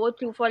can go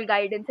through for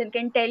guidance and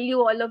can tell you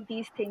all of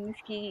these things.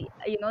 Ki,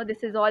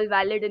 this is all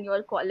valid and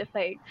you're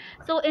qualified.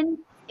 So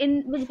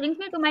in which brings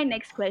me to my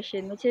next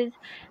question, which is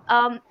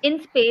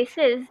in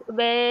spaces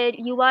where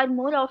you are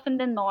more often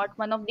than not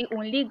one of the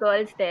only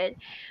girls there,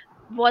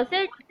 was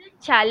it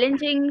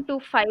challenging to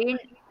find,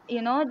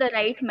 the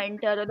right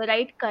mentor or the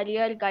right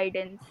career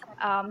guidance?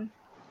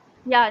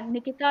 Yeah,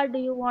 Nikita, do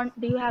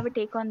you have a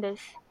take on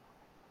this?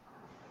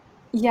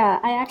 Yeah,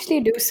 I actually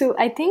do. So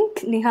I think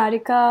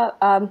Niharika,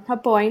 her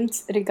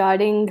points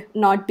regarding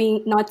not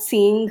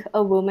seeing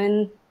a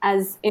woman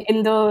as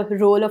in the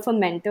role of a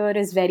mentor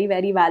is very,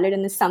 very valid,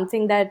 and is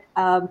something that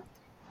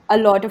a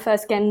lot of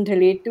us can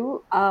relate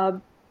to.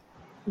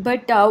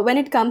 But when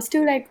it comes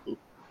to like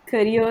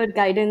career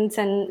guidance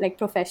and like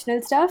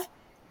professional stuff,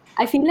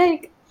 I feel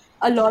like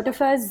a lot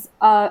of us,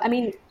 I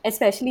mean,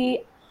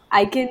 especially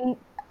I can,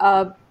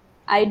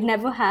 I'd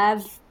never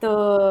have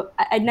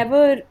I'd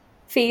never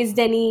faced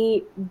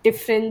any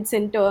difference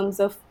in terms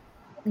of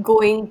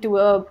going to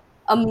a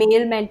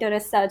male mentor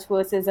as such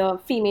versus a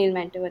female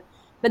mentor.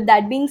 But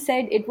that being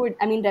said,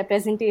 I mean,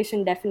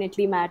 representation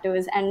definitely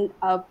matters. And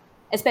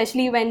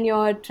especially when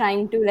you're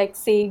trying to, like,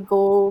 say,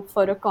 go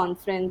for a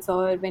conference,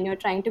 or when you're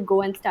trying to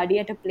go and study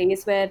at a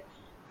place where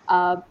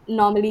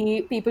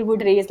normally people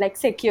would raise like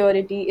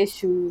security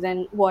issues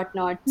and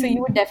whatnot. So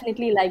you would Mhm.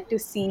 definitely like to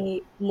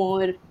see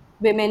more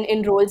women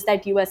in roles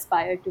that you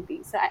aspire to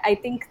be. So I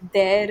think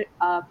there is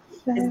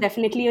Right.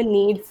 definitely a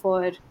need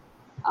for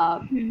uh,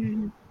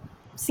 Mhm.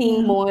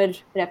 seeing more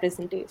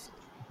representation.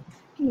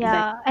 But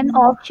Yeah, an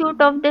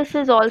offshoot of this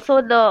is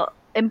also the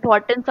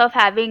importance of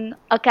having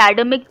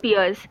academic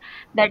peers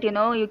that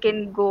you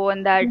can go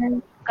on that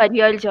Right.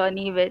 career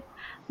journey with.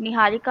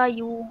 Niharika,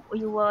 you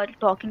were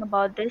talking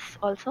about this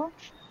also?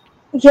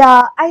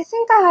 Yeah, I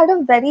think I had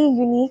a very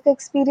unique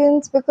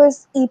experience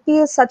because EP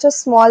is such a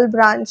small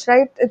branch,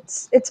 right?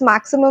 Its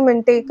maximum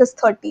intake is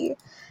 30.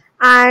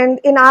 And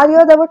in our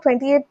year there were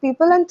 28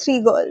 people and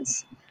 3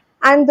 girls.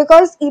 And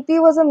because EP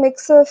was a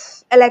mix of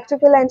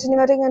electrical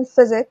engineering and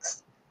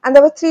physics, and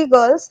there were 3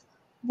 girls,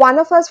 one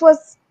of us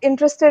was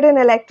interested in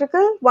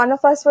electrical, one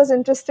of us was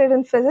interested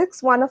in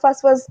physics, one of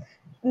us was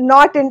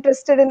not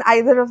interested in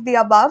either of the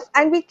above,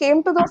 and we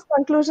came to those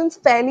conclusions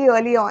fairly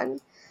early on.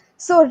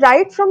 So,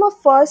 right from a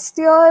first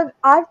year,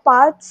 our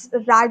paths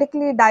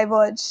radically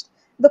diverged.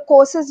 The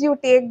courses you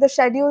take, the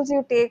schedules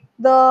you take,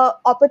 the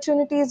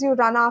opportunities you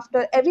run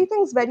after,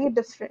 everything's very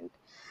different.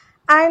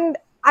 And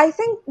I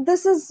think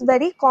this is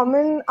very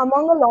common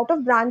among a lot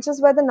of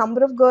branches where the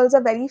number of girls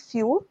are very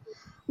few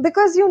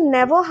because you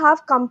never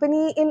have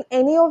company in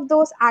any of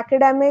those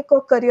academic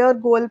or career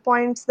goal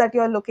points that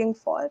you're looking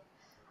for.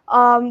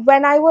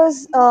 When I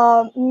was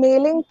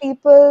mailing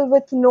people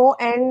with no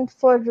end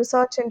for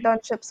research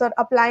internships or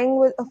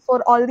applying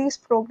for all these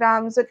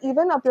programs or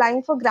even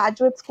applying for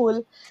graduate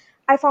school,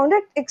 I found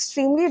it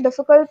extremely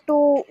difficult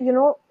to,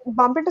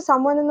 bump into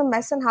someone in the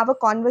mess and have a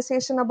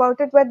conversation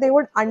about it where they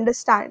would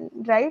understand,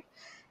 right?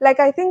 Like,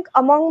 I think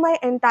among my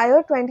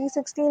entire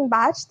 2016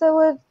 batch, there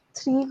were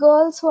 3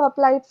 girls who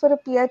applied for a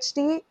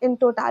PhD in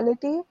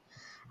totality.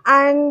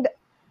 And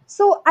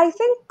so I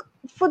think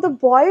for the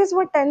boys,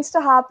 what tends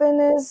to happen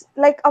is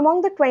like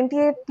among the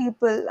 28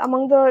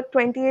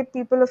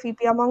 people of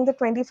EP, among the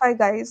 25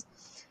 guys,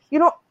 you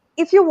know,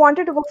 if you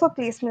wanted to go for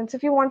placements,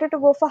 if you wanted to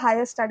go for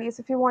higher studies,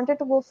 if you wanted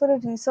to go for a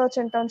research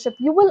internship,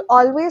 you will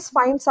always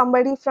find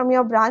somebody from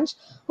your branch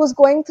who's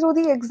going through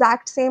the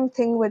exact same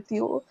thing with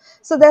you.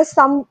 So there's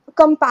some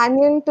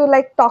companion to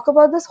like talk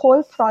about this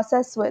whole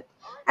process with.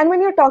 And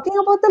when you're talking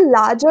about the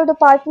larger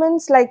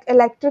departments like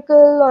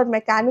electrical or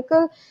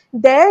mechanical,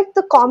 there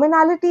the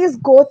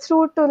commonalities go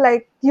through to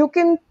like you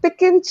can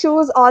pick and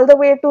choose all the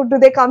way to do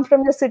they come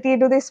from your city,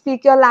 do they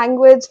speak your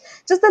language.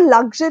 Just the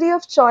luxury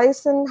of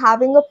choice and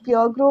having a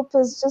peer group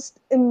is just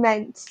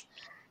immense.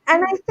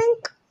 And I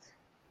think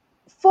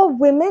for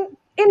women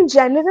in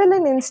general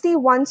in Insti,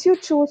 once you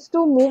choose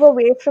to move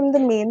away from the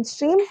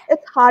mainstream,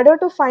 it's harder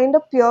to find a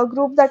peer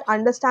group that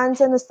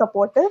understands and is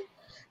supportive.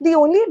 The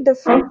only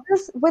difference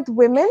is with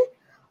women,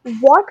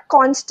 what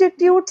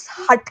constitutes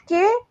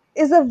hatke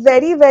is a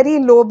very, very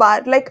low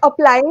bar. Like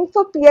applying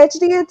for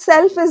PhD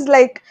itself is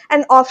like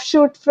an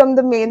offshoot from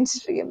the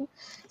mainstream.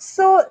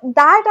 So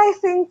that I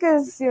think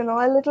is, a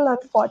little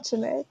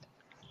unfortunate.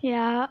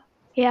 Yeah,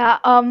 yeah.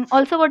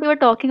 Also, what we were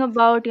talking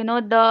about,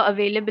 the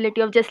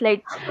availability of just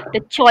like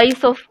the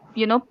choice of,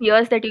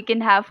 peers that you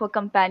can have for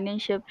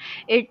companionship.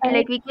 It Right.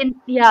 like we can,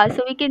 yeah.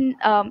 So we can,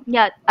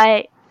 yeah.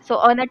 So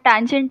on a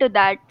tangent to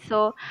that,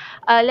 so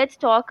let's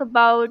talk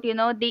about,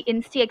 the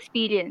Insti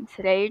experience,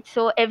 right?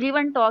 So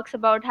everyone talks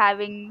about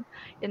having,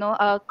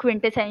 a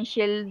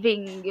quintessential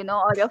wing,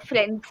 or a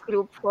friends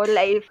group for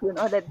life,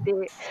 that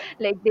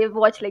they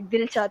watch like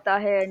Dil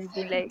Chahta Hai and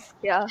be like,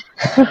 yeah.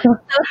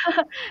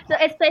 So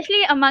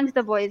especially amongst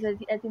the boys, as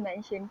you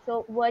mentioned.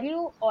 So were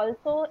you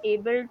also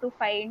able to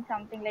find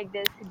something like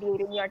this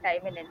during your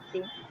time in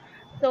NC?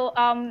 So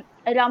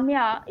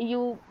Ramya,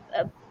 you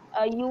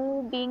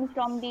being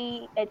from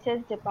the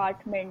HS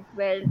department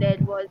where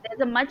there's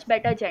a much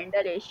better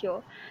gender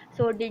ratio.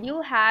 So did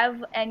you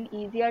have an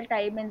easier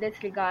time in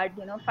this regard?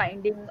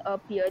 Finding a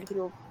peer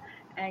group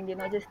and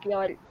just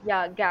your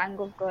gang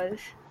of girls.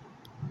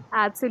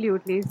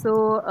 Absolutely.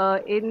 So,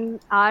 in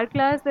our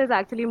class, there's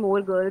actually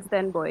more girls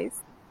than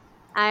boys.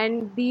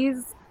 And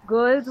these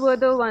girls were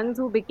the ones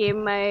who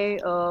became my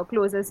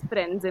closest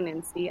friends in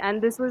INSTI.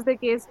 And this was the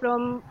case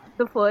from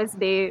the first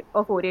day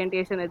of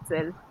orientation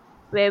itself,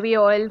 where we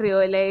all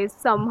realized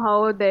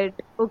somehow that,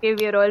 okay,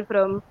 we are all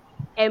from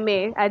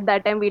MA. At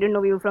that time, we didn't know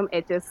we were from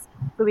HS.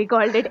 So, we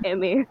called it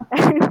MA.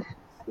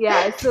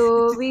 Yeah,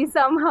 so we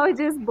somehow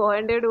just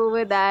bonded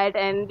over that.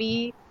 And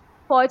we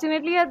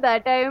fortunately, at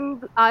that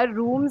time, our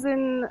rooms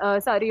in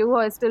Sarayu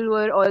hostel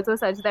were also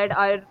such that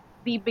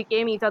we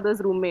became each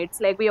other's roommates.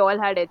 Like we all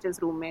had HS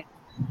roommates.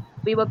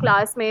 We were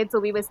classmates, so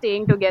we were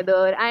staying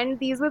together. And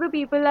these were the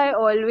people I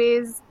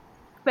always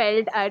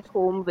felt at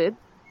home with.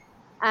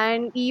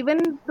 And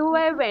even though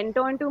I went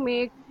on to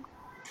make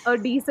a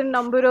decent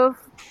number of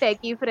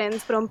techie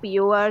friends from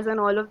PORs and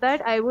all of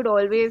that, I would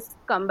always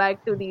come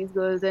back to these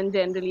girls and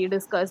generally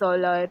discuss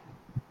all our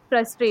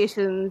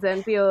frustrations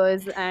and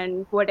fears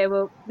and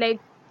whatever.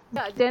 Like,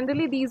 yeah,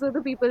 generally these were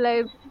the people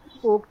I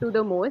spoke to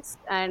the most,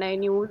 and I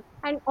knew.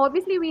 And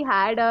obviously, we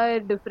had our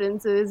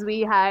differences.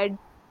 We had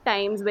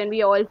times when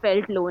we all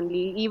felt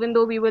lonely, even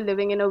though we were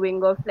living in a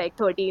wing of like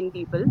 13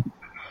 people.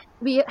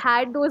 We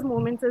had those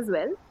moments as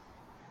well.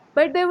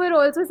 But there were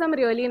also some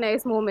really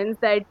nice moments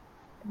that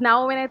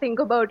now when I think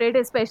about it,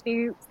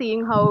 especially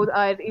seeing how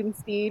our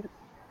Instead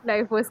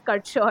life was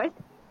cut short,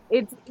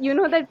 it's, you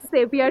know, that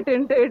sepia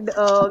tinted,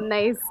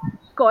 nice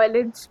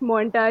college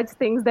montage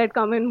things that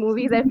come in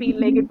movies. I feel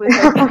like it was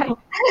like that.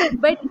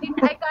 But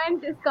I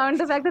can't discount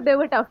the fact that there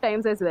were tough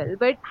times as well.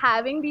 But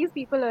having these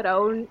people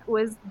around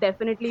was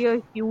definitely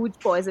a huge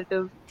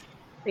positive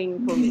thing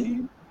for me.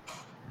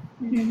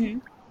 Mm-hmm.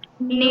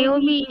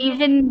 Naomi,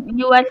 even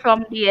you are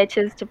from the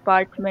HS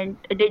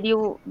department. Did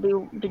you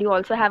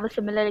also have a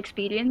similar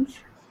experience?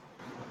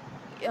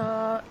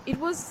 It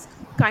was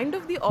kind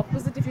of the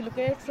opposite if you look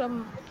at it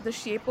from the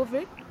shape of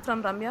it,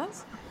 from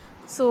Ramya's.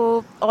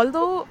 So,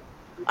 although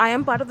I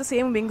am part of the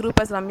same wing group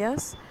as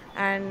Ramya's,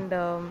 and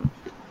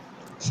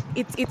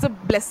it's a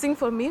blessing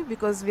for me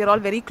because we are all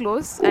very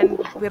close and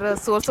we're a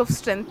source of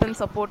strength and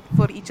support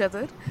for each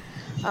other.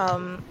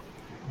 Um,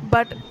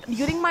 but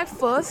during my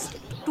first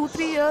 2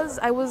 3 years,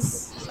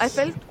 I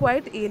felt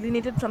quite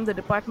alienated from the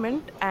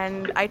department,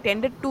 and I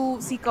tended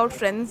to seek out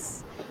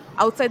friends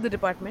outside the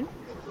department.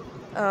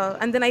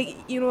 And then I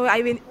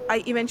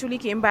eventually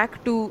came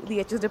back to the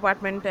HS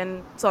department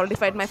and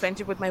solidified my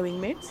friendship with my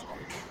wingmates.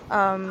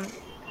 Um,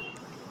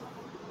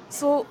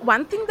 so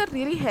one thing that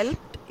really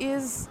helped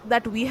is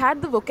that we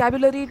had the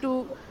vocabulary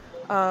to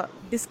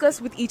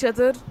discuss with each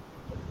other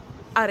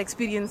our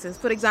experiences.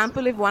 For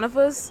example, if one of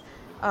us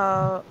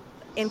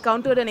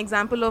encountered an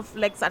example of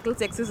like subtle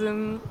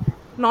sexism,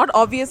 not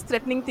obvious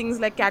threatening things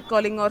like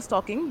catcalling or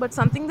stalking, but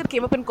something that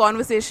came up in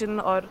conversation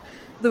or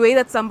the way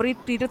that somebody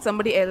treated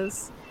somebody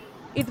else,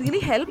 it really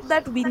helped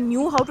that we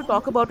knew how to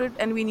talk about it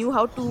and we knew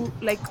how to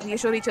like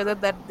reassure each other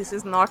that this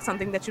is not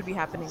something that should be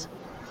happening.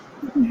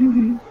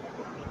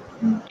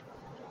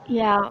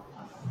 Yeah,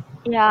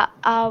 yeah,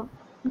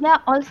 yeah.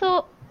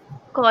 Also,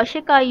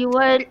 Kaushika, you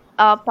were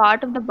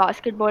part of the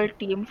basketball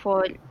team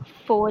for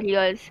 4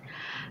 years.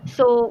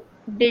 So,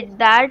 did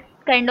that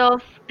kind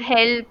of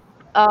help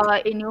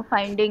in you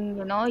finding,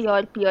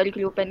 your peer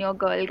group and your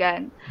girl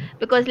gang?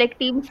 Because like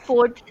team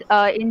sports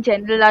in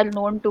general are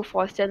known to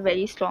foster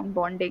very strong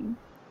bonding.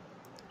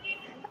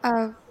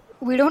 Uh,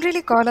 we don't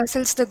really call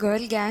ourselves the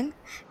girl gang.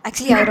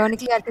 Actually,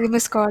 ironically, our team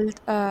is called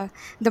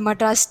the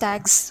Madras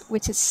Stags,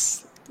 which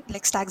is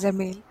like stags are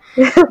male.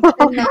 But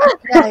then,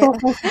 yeah, yeah.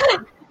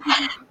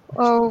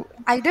 Oh,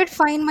 I did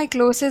find my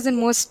closest and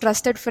most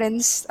trusted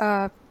friends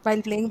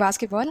while playing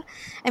basketball.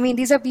 I mean,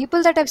 these are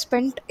people that I've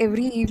spent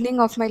every evening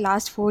of my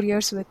last 4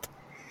 years with.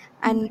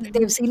 And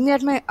they've seen me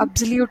at my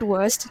absolute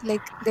worst.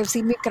 Like, they've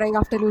seen me cry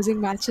after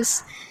losing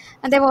matches.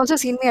 And they've also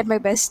seen me at my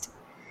best.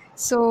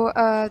 So,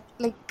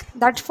 like,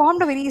 that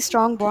formed a very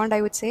strong bond,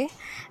 I would say.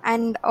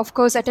 And of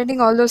course,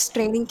 attending all those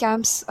training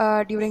camps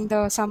during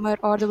the summer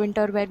or the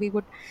winter where we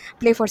would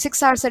play for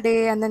 6 hours a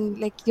day and then,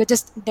 like, you're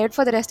just dead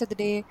for the rest of the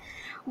day.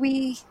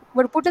 We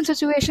were put in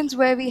situations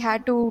where we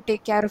had to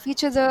take care of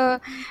each other,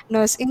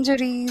 nurse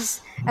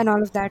injuries, and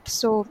all of that.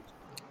 So,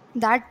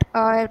 that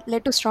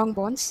led to strong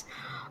bonds.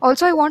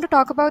 Also, I want to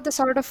talk about the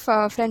sort of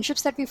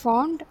friendships that we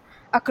formed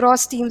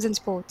across teams in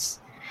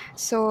sports.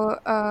 So,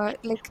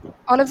 like,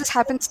 all of this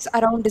happens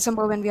around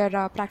December when we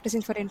are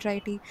practicing for inter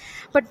IT.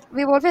 But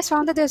we've always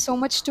found that there's so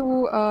much to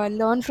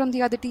learn from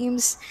the other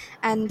teams,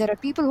 and there are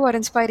people who are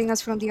inspiring us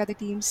from the other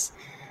teams.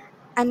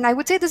 And I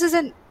would say this is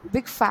a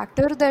big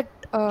factor that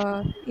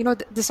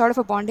the sort of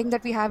a bonding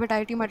that we have at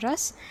IIT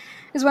Madras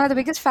is one of the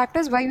biggest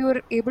factors why we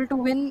were able to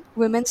win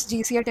women's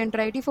GC at Enter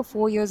IT for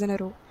 4 years in a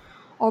row.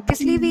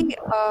 Obviously,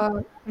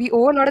 we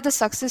owe a lot of the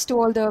success to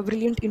all the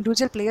brilliant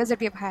individual players that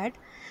we have had,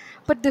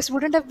 but this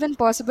wouldn't have been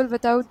possible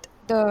without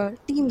the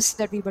teams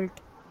that we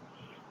built.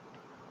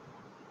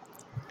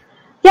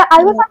 Yeah,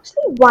 I was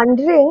actually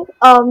wondering,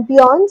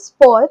 beyond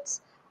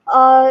sports,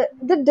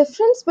 the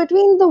difference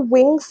between the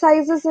wing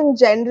sizes in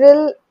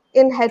general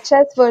in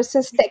HS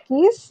versus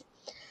techies.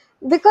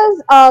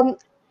 Because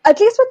at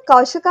least with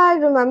Kaushika, I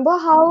remember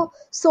how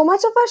so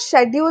much of our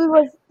schedule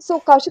was. So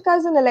Kaushika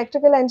is in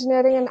electrical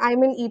engineering and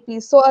I'm in EP.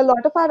 So a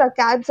lot of our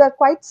acads are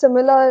quite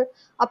similar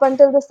up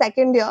until the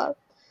second year.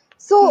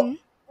 So Hmm.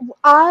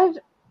 our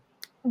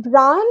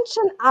branch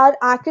and our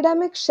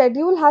academic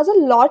schedule has a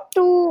lot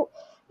to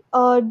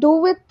do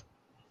with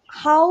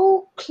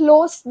how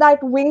close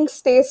that wing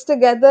stays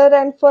together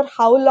and for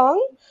how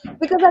long,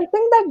 because I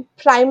think that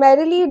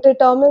primarily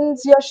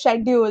determines your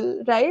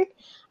schedule, right?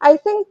 I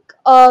think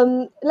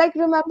like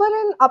remember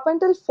in up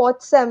until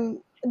fourth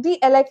sem the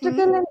Hmm.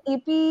 electrical and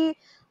EP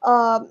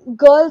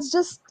girls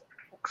just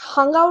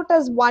hung out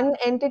as one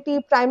entity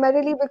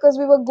primarily because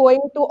we were going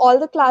to all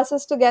the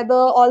classes together,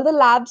 all the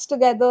labs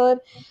together,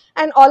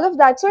 and all of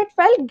that. So it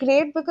felt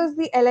great because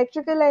the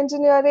electrical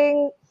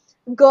engineering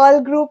girl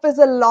group is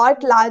a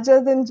lot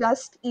larger than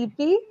just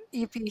EP.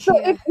 EP, So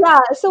yeah.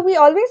 so we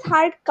always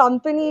had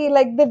company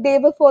like the day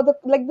before the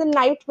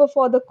night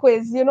before the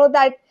quiz,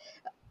 that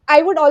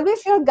I would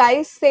always hear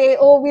guys say,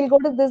 "Oh, we'll go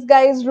to this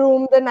guy's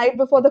room the night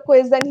before the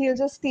quiz, and he'll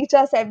just teach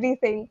us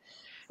everything."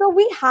 So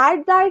we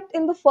had that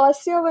in the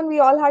first year when we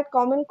all had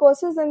common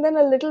courses, and then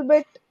a little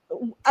bit,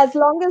 as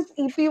long as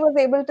EP was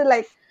able to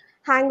like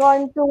hang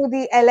on to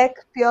the ELEC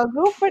peer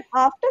group. But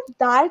after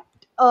that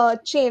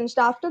changed,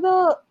 after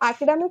the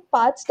academic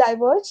paths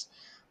diverged,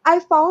 I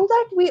found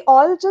that we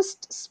all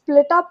just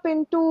split up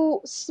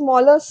into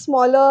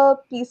smaller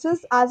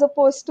pieces as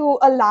opposed to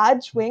a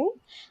large wing.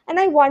 And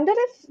I wonder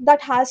if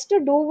that has to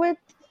do with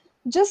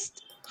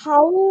just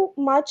how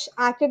much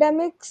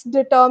academics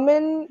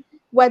determine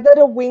whether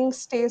a wing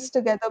stays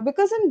together.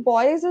 Because in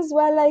boys as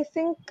well, I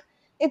think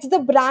it's the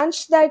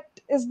branch that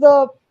is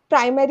the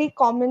primary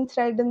common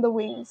thread in the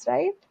wings,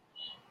 right?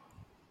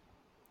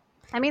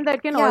 I mean,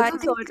 that can Yeah, I also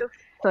think. sort of.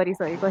 Sorry,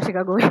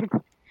 Kaushika, go ahead.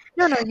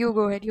 No, no, you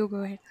go ahead. You go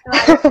ahead. No,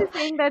 I was just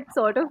saying that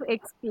sort of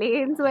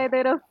explains why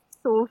there are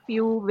so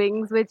few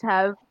wings which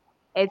have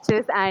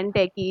HS and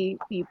techie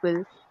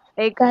people.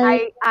 Like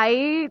Right,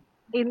 I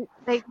in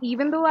like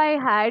even though I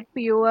had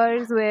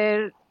PORs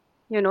where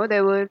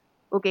there were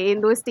okay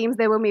in those teams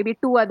there were maybe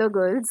two other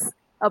girls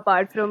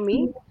apart from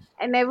me.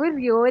 I never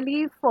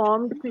really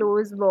formed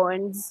close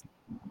bonds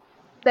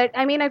that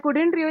I mean I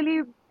couldn't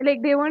really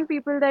like they weren't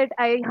people that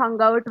I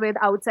hung out with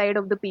outside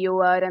of the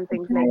POR and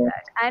things like right,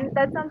 that. And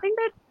that's something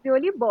that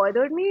really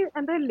bothered me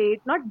and the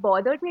late not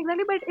bothered me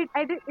exactly,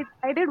 but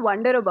I did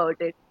wonder about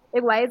it.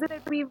 Like why is it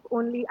that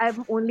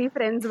I'm only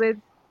friends with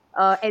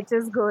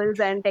HS girls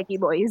and techie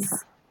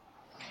boys?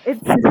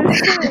 It's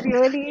just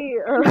really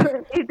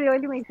it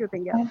really makes you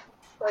think, yeah.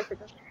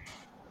 Kaushika.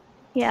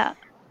 Yeah.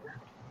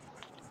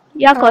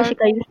 Yeah, Uh,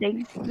 Kaushika, you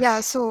saying?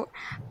 Yeah, so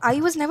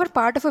I was never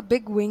part of a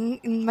big wing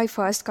in my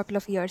first couple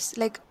of years.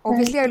 Like, right,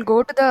 obviously, I'll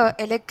go to the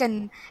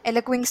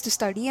ELEC wings to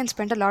study and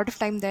spend a lot of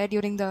time there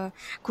during the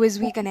quiz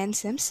week and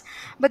NSIMS.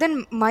 But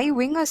then my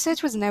wing as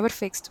such was never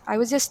fixed. I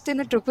was just in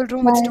a triple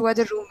room with right, two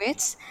other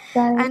roommates,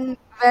 right, and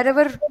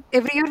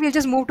every year we'll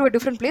just move to a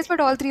different place, but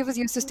all three of us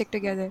used to stick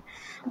together.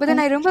 But then right,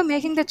 I remember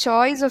making the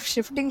choice of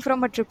shifting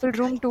from a triple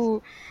room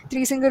to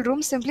three single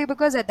rooms simply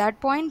because at that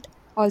point,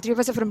 all three of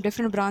us are from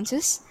different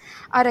branches.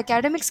 Our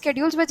academic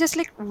schedules were just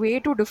like way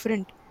too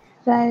different.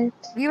 right,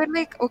 We were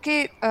like,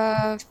 okay,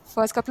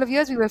 first couple of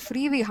years we were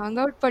free, we hung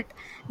out, but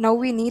now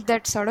we need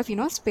that sort of,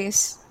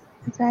 space.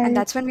 And right,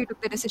 that's when we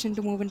took the decision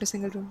to move into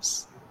single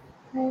rooms.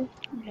 right.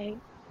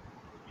 Right.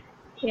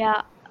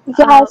 Yeah.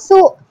 Yeah,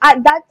 so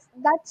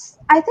that's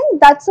I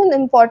think that's an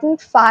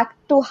important fact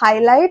to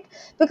highlight,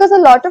 because a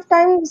lot of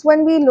times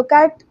when we look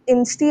at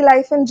insti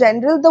life in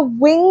general, the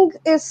wing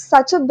is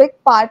such a big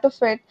part of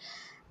it,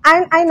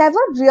 and I never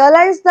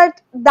realized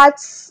that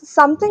that's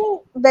something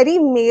very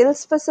male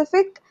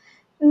specific.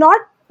 Not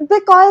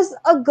because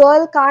a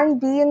girl can't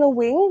be in a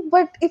wing,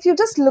 but if you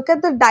just look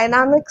at the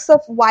dynamics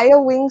of why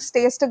a wing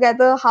stays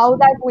together, how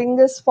that wing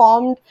is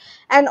formed,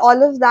 and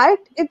all of that,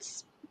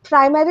 it's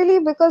primarily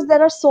because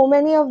there are so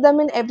many of them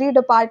in every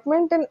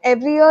department, and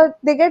every year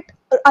they get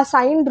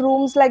assigned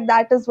rooms like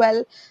that as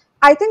well.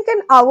 I think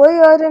in our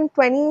year in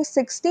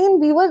 2016,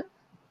 we were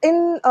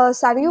in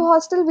Sarayu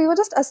hostel, we were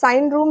just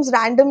assigned rooms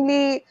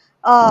randomly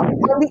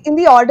in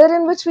the order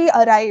in which we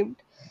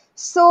arrived.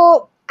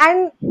 So,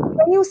 and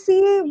when you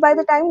see by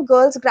the time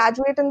girls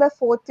graduate in their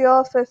fourth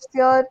year, fifth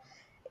year,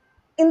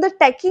 in the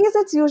techies,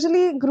 it's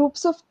usually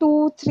groups of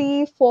two,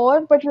 three,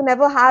 four, but you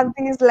never have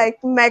these like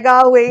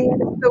mega wings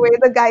the way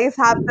the guys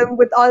have them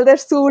with all their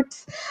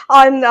suits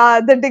on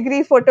the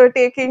degree photo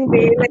taking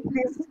day, like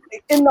these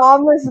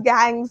enormous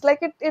gangs. Like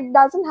it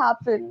doesn't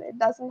happen. It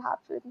doesn't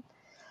happen.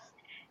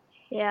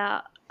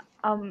 Yeah.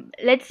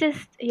 Let's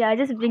just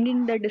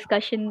bringing the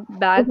discussion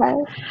back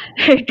Right,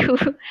 to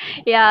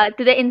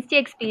to the insta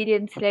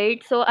experience,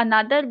 right? So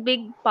another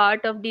big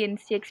part of the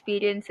insta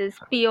experience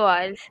is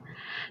PORs.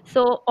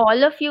 So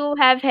all of you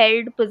have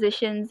held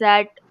positions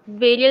at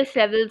various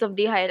levels of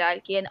the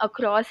hierarchy and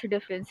across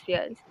different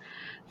spheres.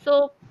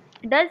 So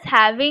does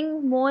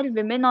having more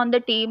women on the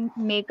team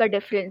make a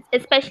difference,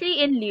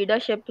 especially in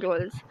leadership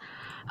roles?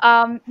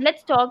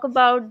 Let's talk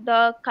about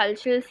the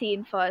cultural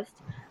scene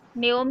first.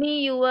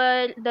 Naomi, you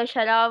were the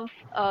Sharav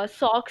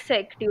sock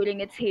sec during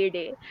its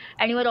heyday,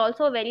 and you were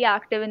also very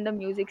active in the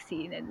music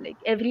scene, and like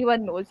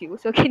everyone knows you.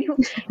 So can you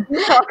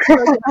talk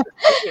about it for a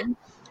second?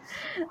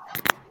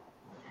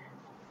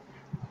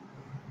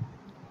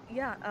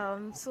 Yeah,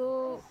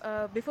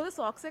 before the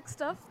SOCSEC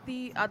stuff,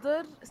 the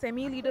other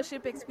semi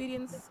leadership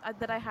experience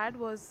that I had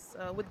was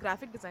with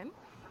graphic design.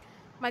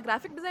 My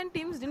graphic design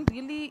teams didn't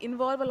really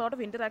involve a lot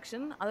of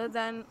interaction other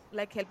than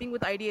like helping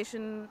with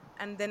ideation,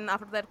 and then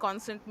after that,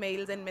 constant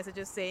mails and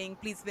messages saying,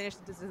 please finish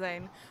this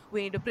design,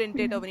 we need to print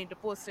it or we need to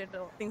post it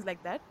or things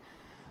like that.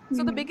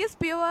 So, the Mhm. biggest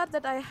POR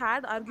that I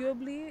had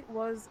arguably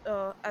was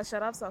as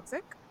Sharaf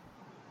Soksek.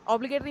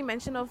 Obligatory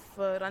mention of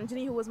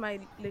Ranjini, who was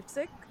my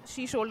lipstick.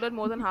 She shouldered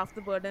more than half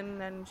the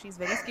burden, and she's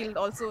very skilled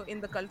also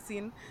in the cult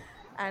scene.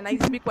 And I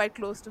used to be quite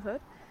close to her.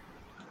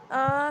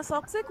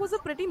 Socksec was a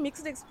pretty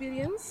mixed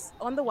experience.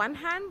 On the one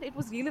hand, it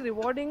was really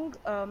rewarding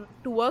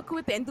to work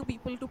with N2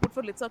 people to put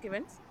for Litsock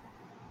events.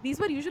 These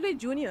were usually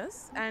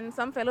juniors and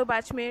some fellow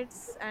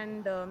batchmates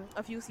and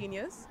a few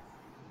seniors.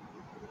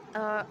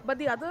 But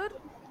the other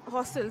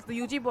hostels, the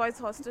UG boys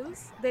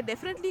hostels, they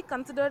definitely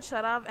considered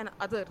Sharav an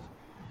other.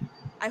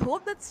 I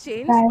hope that's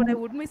changed, but I Right.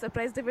 wouldn't be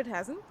surprised if it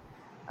hasn't.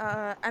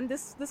 And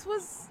this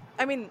was,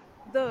 I mean,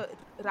 the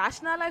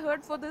rationale I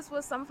heard for this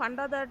was some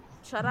funda that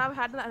Sharav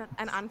had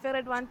an unfair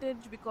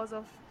advantage because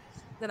of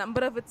the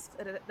number of its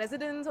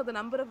residents, or the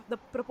number of the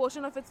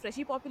proportion of its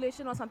freshie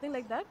population, or something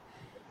like that.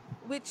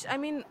 Which, I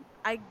mean,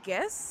 I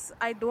guess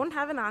I don't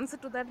have an answer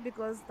to that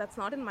because that's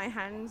not in my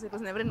hands. It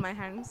was never in my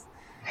hands.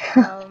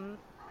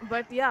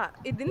 But yeah,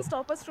 it didn't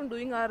stop us from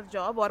doing our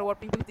job, or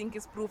what people think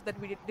is proof that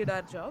we did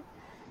our job.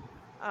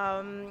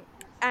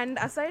 And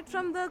aside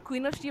from the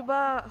Queen of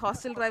Sheba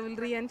hostel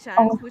rivalry and Oh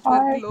chants, which were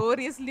God.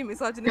 gloriously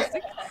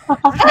misogynistic,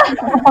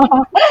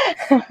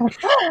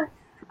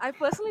 I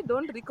personally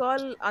don't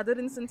recall other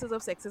instances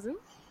of sexism.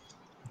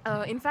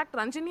 In fact,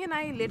 Ranjini and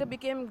I later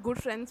became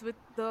good friends with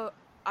the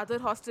other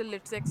hostel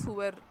lit sex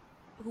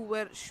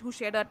who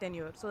shared our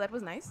tenure. So that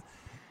was nice.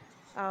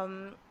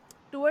 Um,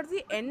 Towards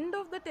the end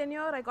of the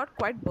tenure, I got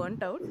quite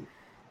burnt out.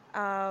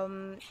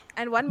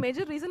 And one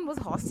major reason was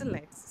hostel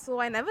nights. So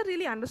I never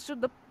really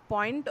understood the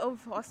point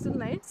of hostel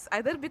nights,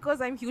 either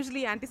because I'm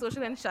hugely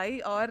antisocial and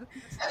shy, or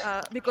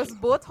because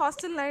both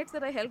hostel nights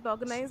that I helped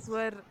organize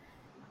were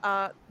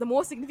the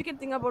most significant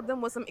thing about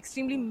them was some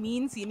extremely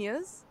mean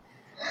seniors.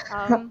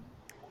 Um,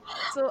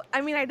 so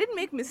I mean, I did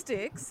make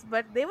mistakes,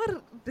 but they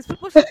were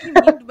disproportionately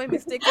mean to my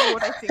mistakes, is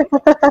what I think.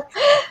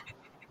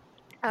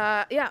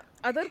 Yeah,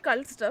 other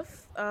cult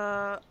stuff.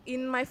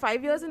 In my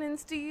 5 years in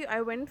Insti,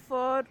 I went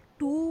for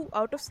two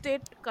out of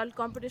state cult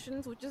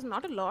competitions, which is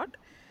not a lot.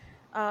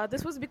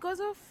 This was because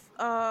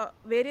of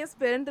various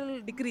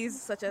parental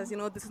decrees, such as,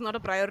 this is not a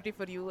priority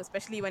for you,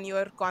 especially when you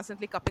are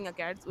constantly cupping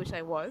acads, which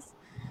I was.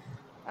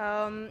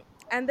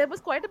 And there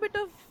was quite a bit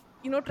of,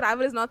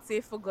 travel is not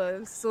safe for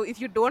girls. So if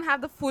you don't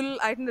have the full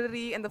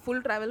itinerary and the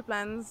full travel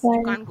plans, you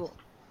Right. can't go.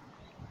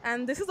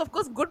 And this is, of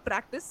course, good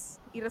practice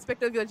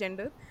irrespective of your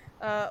gender.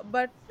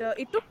 But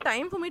it took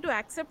time for me to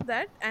accept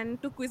that,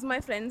 and to quiz my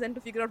friends and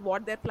to figure out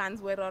what their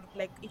plans were, or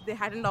like if they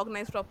hadn't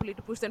organized properly,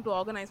 to push them to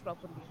organize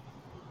properly.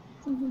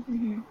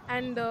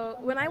 And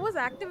when I was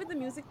active with the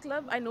music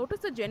club, I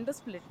noticed a gender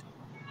split.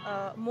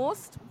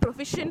 Most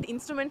proficient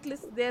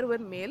instrumentalists there were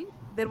male.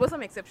 There were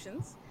some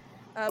exceptions,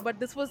 but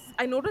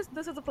I noticed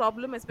this as a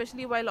problem,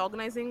 especially while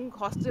organizing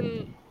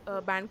hostel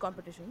band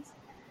competitions.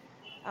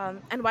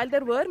 And while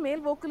there were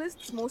male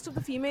vocalists, most of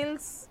the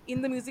females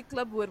in the music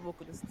club were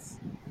vocalists.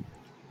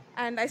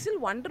 And I still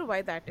wonder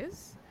why that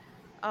is.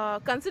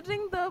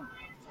 Considering the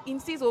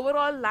Insti's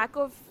overall lack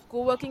of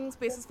co working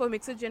spaces for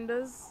mixed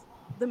genders,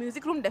 the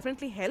music room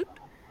definitely helped.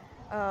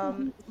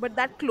 But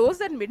that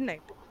closed at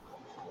midnight.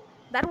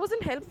 That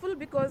wasn't helpful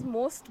because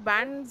most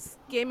bands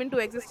came into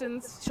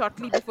existence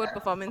shortly before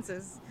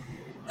performances.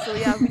 So,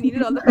 yeah, we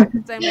needed all the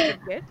practice time we could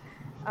get.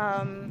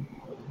 Um,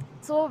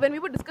 so when we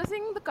were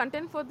discussing the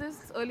content for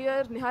this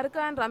earlier, Niharika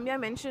and Ramya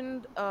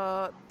mentioned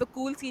the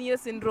cool senior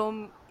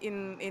syndrome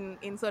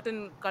in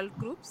certain cult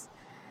groups.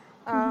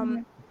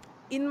 Um,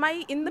 in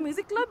the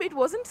music club, it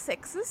wasn't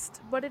sexist,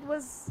 but it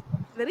was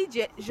very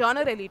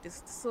genre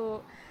elitist.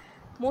 So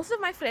most of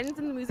my friends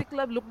in the music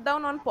club looked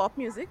down on pop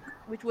music,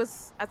 which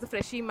was, as a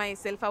freshie, my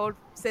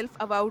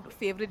self-avowed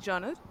favorite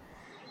genre,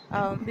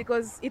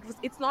 because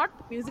it's not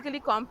musically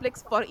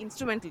complex for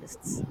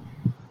instrumentalists.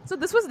 So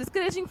this was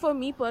discouraging for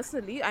me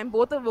personally. I'm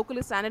both a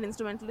vocalist and an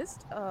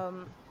instrumentalist.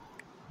 But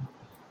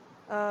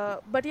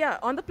yeah,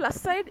 on the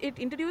plus side, it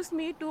introduced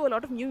me to a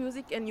lot of new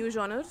music and new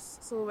genres.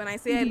 So when I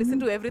say I listen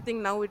to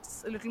everything now,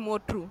 it's a little more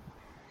true.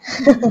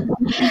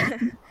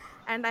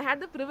 And I had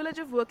the privilege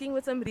of working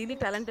with some really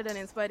talented and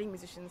inspiring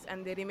musicians,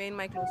 and they remain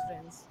my close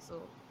friends.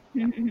 So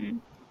yeah.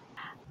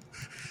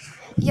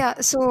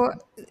 Yeah, so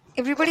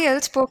everybody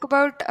else spoke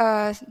about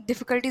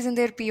difficulties in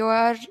their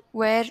POR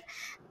where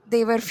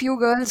there were few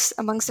girls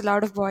amongst a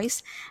lot of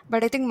boys.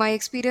 But I think my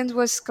experience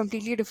was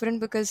completely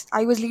different because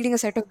I was leading a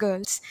set of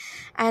girls.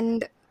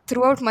 And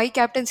throughout my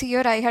captaincy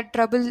year, I had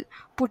trouble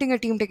putting a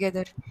team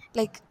together.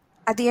 Like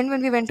at the end,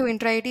 when we went to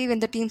intra IT, when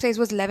the team size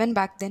was 11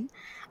 back then,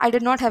 I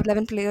did not have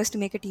 11 players to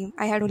make a team.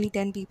 I had only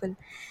 10 people.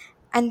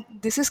 And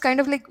this is kind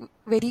of like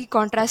very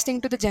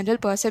contrasting to the general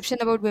perception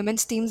about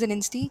women's teams in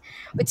Insti,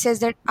 which says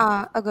that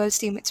a girls'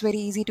 team, it's very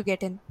easy to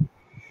get in.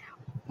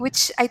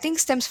 Which I think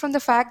stems from the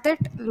fact that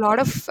a lot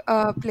of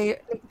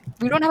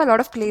we don't have a lot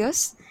of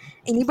players.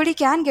 Anybody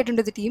can get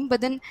into the team,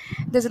 but then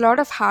there's a lot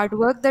of hard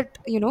work that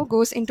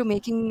goes into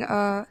making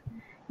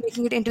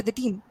it into the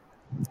team.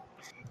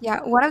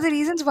 Yeah, one of the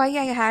reasons why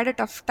I had a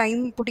tough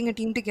time putting a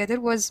team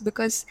together was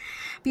because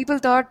people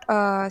thought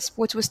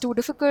sports was too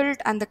difficult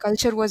and the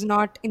culture was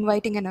not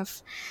inviting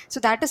enough. So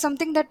that is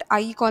something that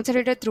I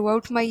concentrated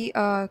throughout my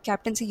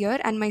captaincy year,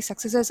 and my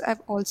successors have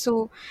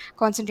also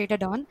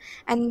concentrated on.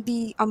 And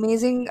the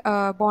amazing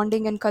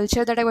bonding and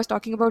culture that I was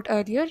talking about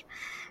earlier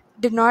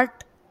did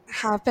not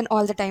happen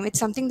all the time. It's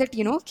something that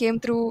came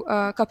through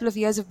a couple of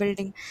years of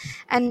building,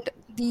 and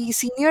the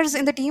seniors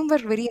in the team were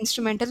very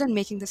instrumental in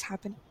making this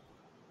happen.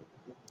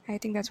 I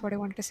think that's what I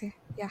wanted to say.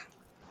 Yeah.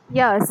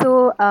 Yeah,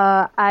 so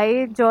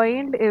I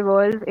joined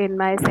Evolve in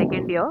my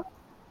second year,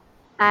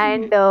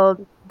 and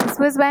this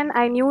was when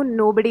I knew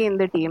nobody in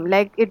the team.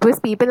 Like it was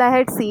people I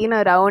had seen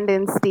around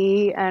in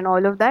STEA and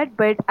all of that,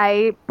 but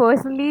I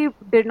personally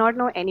did not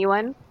know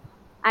anyone,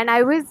 and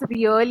I was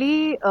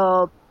really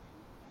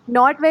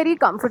not very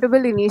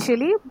comfortable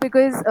initially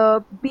because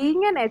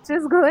being an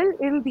HS girl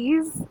in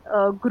these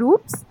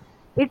groups,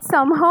 it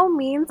somehow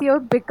means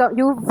you've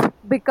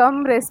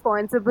become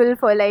responsible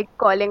for like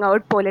calling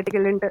out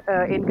political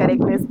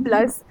incorrectness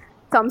plus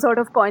some sort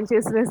of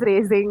consciousness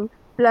raising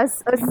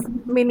plus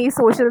mini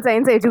social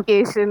science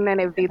education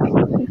and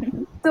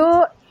everything.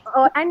 So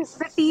and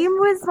the team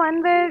was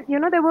one where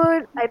there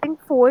were I think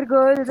four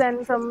girls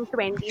and some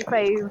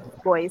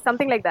 25 boys,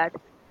 something like that,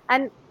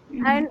 and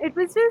it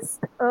was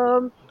just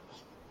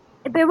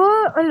there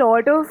were a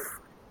lot of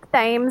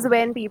times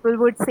when people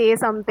would say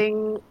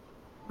something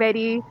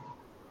very,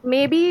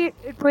 maybe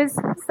it was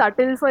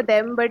subtle for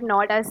them but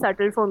not as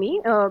subtle for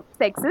me,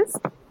 sexist,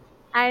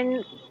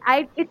 and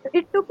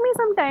it took me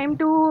some time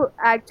to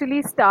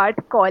actually start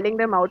calling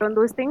them out on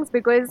those things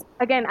because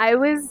again I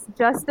was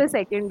just a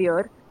second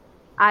year.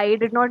 I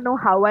did not know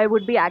how I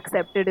would be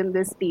accepted in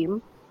this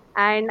team.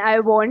 And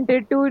I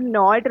wanted to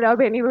not rub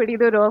anybody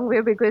the wrong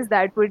way because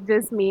that would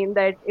just mean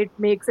that it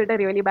makes it a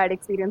really bad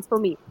experience for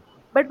me.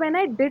 But when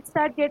I did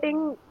start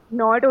getting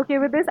not okay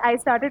with this, I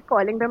started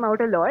calling them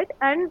out a lot.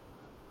 And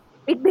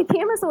it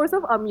became a source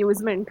of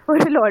amusement for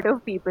a lot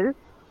of people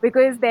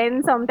because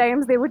then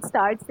sometimes they would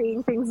start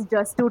saying things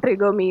just to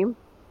trigger me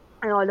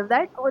and all of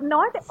that. Or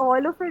not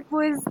all of it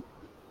was,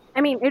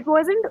 I mean, it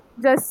wasn't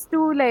just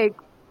to like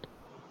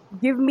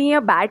give me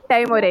a bad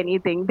time or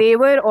anything. They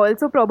were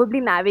also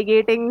probably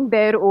navigating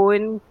their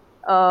own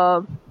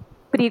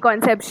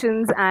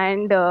preconceptions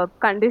and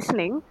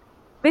conditioning,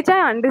 which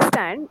I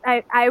understand.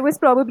 I was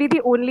probably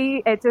the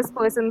only HS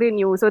person they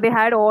knew. So they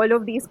had all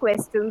of these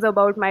questions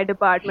about my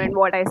department,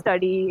 what I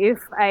study, if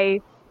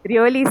I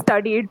really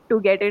studied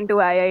to get into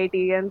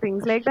IIT and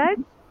things like that.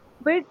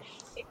 But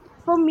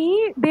for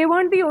me, they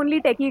weren't the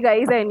only techie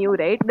guys I knew,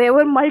 right? There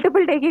were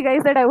multiple techie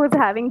guys that I was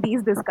having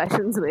these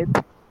discussions with.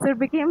 So it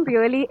became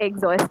really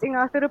exhausting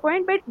after a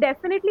point. But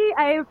definitely,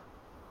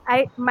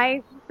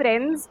 my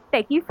friends,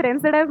 techie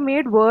friends that I've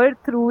made were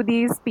through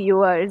these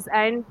PORs.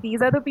 And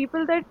these are the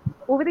people that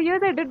over the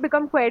years I did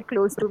become quite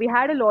close to. We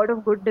had a lot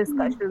of good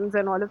discussions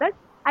and all of that.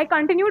 I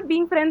continued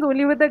being friends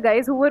only with the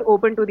guys who were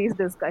open to these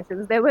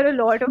discussions. There were a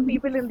lot of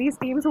people in these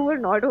teams who were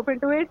not open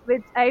to it,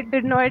 which I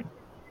did not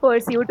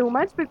pursue too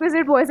much because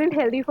it wasn't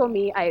healthy for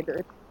me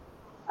either.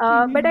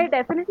 But I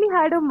definitely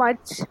had a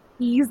much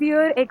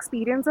easier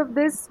experience of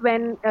this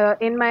when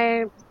in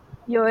my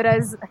year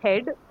as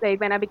head,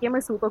 like when I became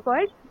a super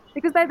court,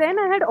 because by then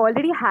I had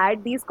already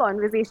had these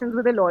conversations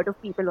with a lot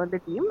of people on the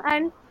team,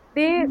 and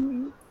they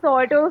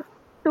sort of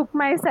took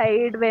my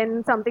side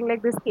when something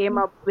like this came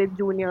up with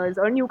juniors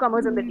or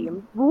newcomers on the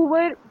team who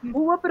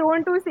were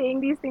prone to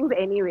saying these things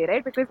anyway,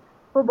 right? Because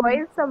for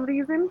boys, some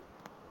reason,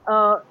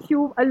 a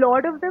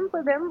lot of them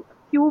for them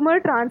humor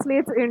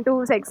translates into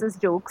sexist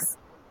jokes,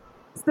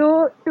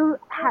 so to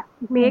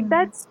make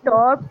that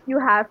stop, you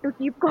have to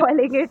keep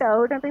calling it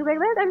out and things like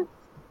that. And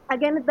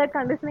again, it's that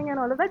conditioning and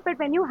all of that. But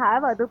when you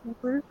have other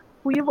people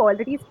who you've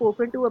already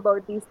spoken to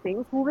about these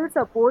things, who will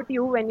support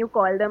you when you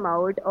call them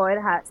out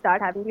or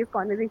start having these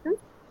conversations,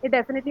 it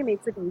definitely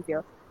makes it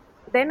easier.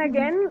 Then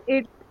again,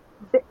 it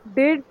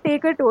did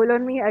take a toll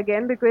on me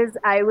again because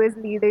I was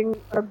leading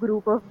a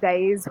group of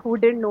guys who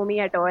didn't know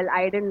me at all.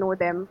 I didn't know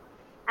them.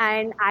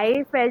 And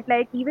I felt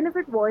like even if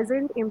it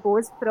wasn't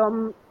imposed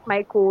from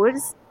my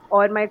course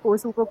or my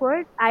co-super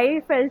course,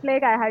 I felt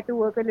like I had to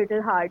work a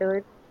little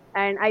harder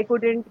and I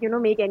couldn't,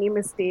 make any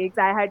mistakes.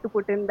 I had to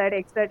put in that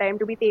extra time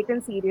to be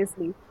taken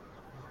seriously.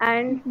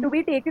 And to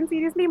be taken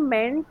seriously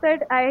meant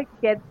that I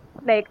get,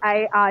 like,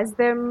 I ask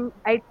them,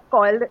 I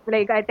tell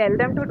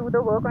them to do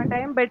the work on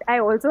time, but I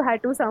also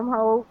had to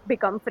somehow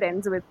become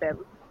friends with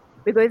them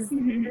because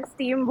this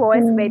team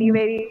was very,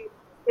 very,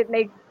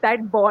 like,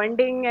 that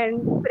bonding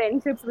and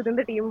friendships within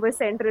the team was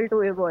central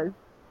to evolve.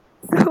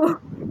 So,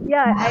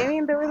 yeah, I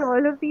mean, there were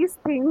all of these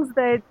things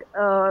that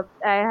I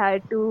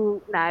had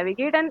to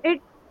navigate, and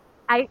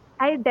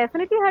I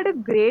definitely had a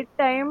great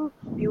time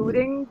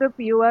during the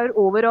PUR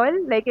overall.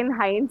 Like in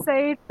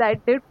hindsight,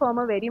 that did form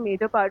a very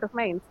major part of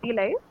my Insta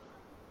life.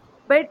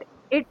 But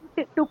it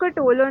took a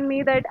toll on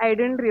me that I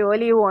didn't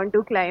really want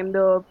to climb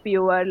the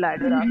PUR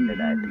ladder after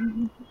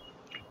that.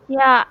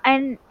 Yeah,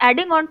 and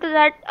adding on to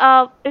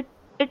that,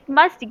 it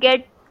must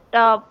get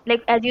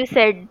like as you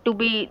said, to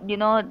be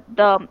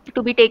the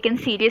to be taken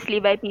seriously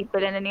by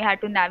people, and then you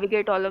had to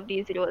navigate all of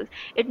these roles.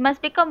 It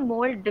must become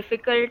more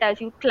difficult as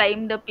you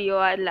climb the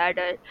POR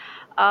ladder.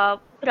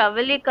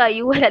 Pravalika,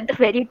 you were at the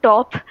very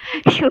top.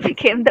 You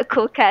became the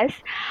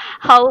co-cast.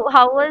 How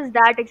was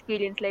that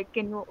experience like?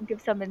 Can you give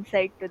some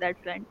insight to that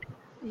front?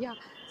 Yeah,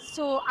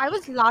 so I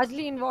was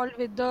largely involved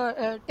with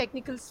the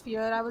technical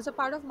sphere. I was a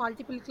part of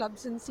multiple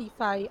clubs in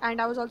CFI,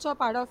 and I was also a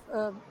part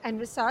of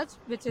Envisage,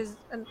 which is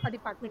a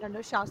department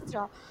under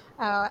Shastra.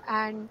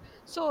 And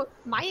so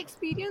my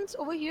experience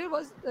over here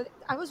was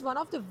I was one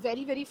of the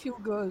very, very few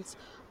girls.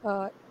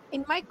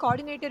 in my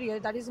coordinator year,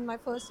 that is in my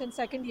first and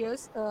second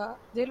years,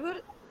 there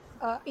were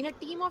in a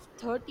team of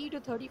 30 to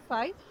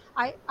 35,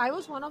 I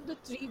was one of the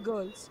three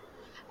girls.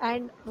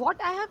 And what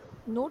I have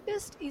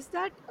noticed is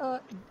that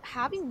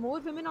having more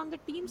women on the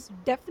teams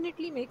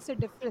definitely makes a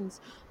difference,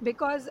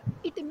 because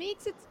it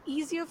makes it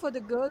easier for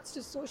the girls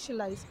to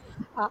socialize.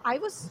 I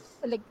was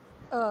like,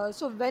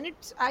 so when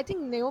it's, I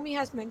think Naomi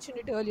has mentioned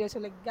it earlier, so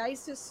like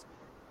guys just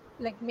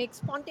like make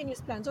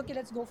spontaneous plans. Okay,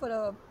 let's go for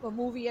a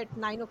movie at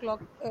 9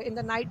 o'clock in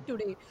the night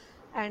today.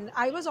 And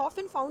I was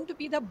often found to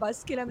be the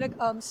buzzkill. I'm like,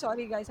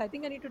 sorry guys, I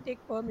think I need to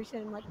take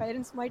permission. My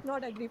parents might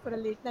not agree for a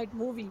late night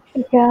movie.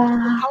 So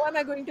Yeah. how am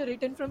I going to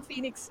return from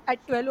Phoenix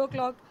at 12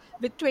 o'clock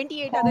with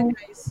 28 other Right.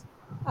 guys?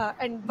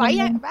 And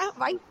Right.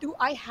 why do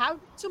I have,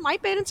 so my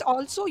parents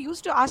also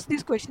used to ask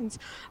these questions,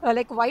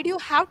 like, why do you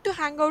have to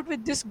hang out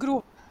with this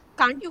group?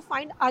 Can't you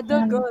find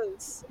other Right.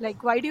 girls?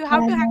 Like, why do you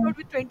have to hang Right. out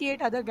with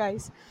 28 other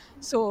guys?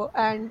 So,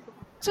 and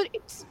so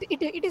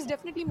it is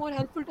definitely more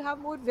helpful to have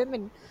more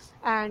women,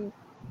 and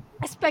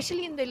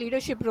especially in the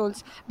leadership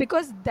roles.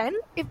 Because then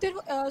if there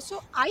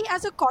so I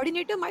as a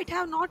coordinator might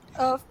have not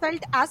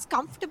felt as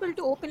comfortable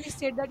to openly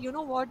state that, you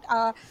know what,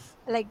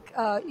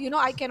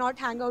 I cannot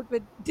hang out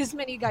with this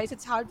many guys,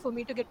 it's hard for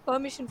me to get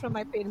permission from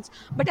my parents.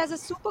 But as a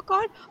super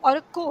cord or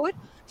a core,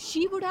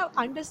 she would have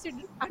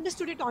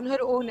understood it on her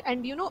own,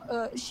 and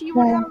she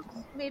would Right. have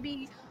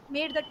maybe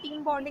made the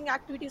team bonding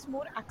activities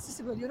more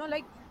accessible,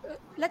 like,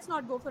 let's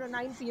not go for a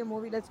 9 p.m.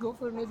 movie, let's go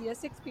for maybe a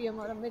 6 p.m.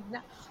 or a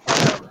midnight or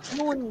a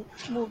noon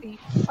movie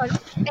or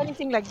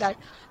anything like that.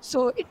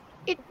 So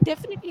it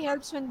definitely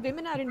helps when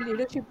women are in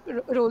leadership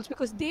roles,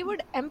 because they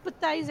would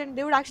empathize and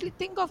they would actually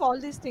think of all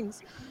these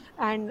things.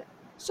 And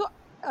so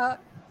uh,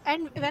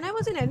 and when I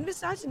was in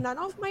envisage, none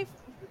of my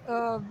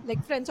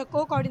like friends or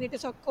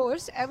co-coordinators or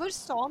course ever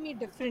saw me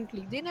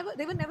differently. They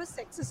were never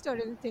sexist or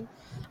anything.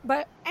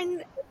 But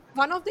and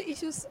one of the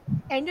issues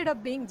ended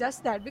up being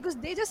just that, because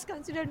they just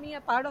considered me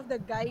a part of the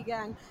guy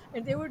gang,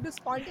 and they would do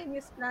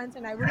spontaneous plans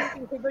and I wouldn't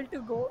be able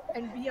to go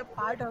and be a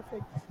part of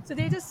it. So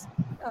they just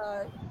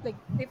like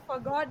they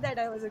forgot that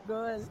I was a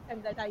girl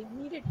and that I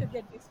needed to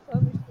get these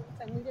permissions.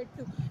 I needed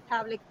to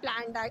have like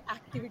planned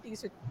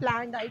activities with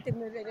planned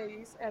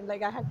itineraries, and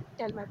like I had to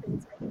tell my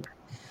parents everything.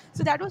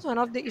 So that was one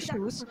of the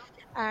issues.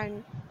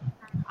 And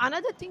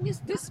another thing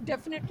is this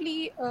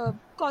definitely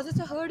causes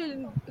a hurdle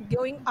in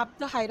going up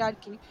the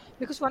hierarchy,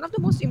 because one of the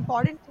most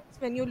important things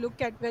when you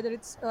look at whether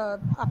it's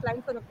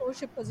applying for a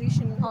co-ship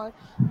position or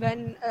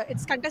when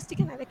it's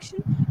contesting an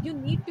election, you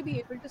need to be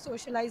able to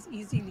socialize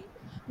easily.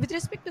 With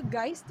respect to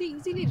guys, they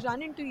easily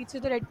run into each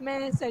other at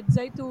mess, at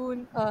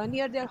Zaitun,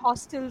 near their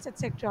hostels,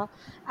 etc.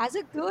 As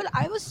a girl,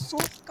 I was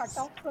so cut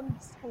off from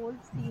this whole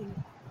scene.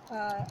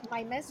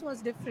 My mess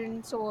was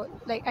different, so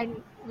like,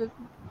 and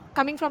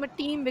coming from a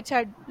team which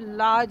had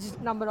large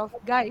number of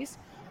guys,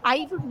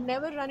 I would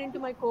never run into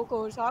my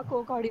co-coors or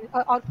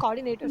or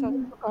coordinators or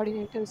super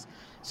coordinators.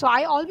 So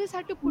I always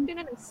had to put in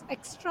an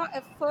extra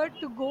effort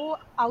to go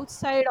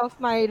outside of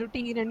my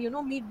routine and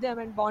meet them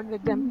and bond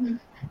with them. Mhm.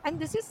 And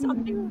this is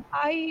something Mhm.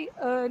 I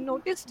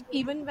noticed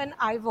even when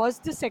I was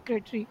the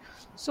secretary.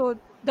 So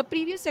the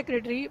previous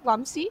secretary,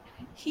 Vamsi,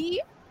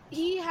 he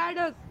he had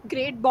a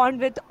great bond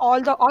with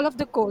all of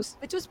the course,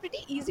 which was pretty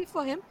easy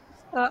for him.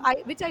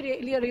 Which I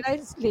really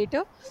realized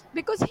later,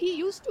 because he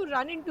used to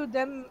run into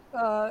them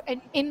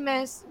in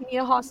mess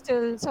near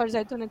hostels or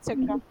Zaitun,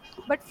 etc.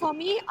 But for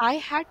me, I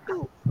had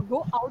to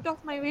go out of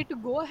my way to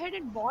go ahead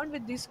and bond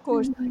with this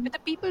course, Mhm. with the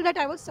people that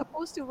I was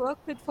supposed to work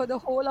with for the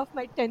whole of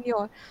my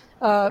tenure,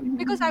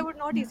 because I Mhm. would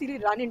not easily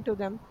run into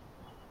them.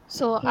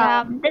 So,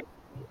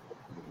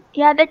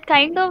 Yeah, that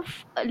kind of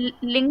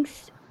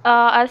links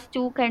us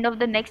to kind of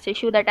the next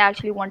issue that I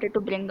actually wanted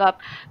to bring up,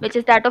 which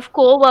is that of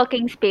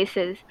co-working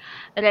spaces,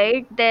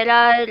 right? There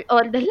are,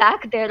 or the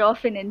lack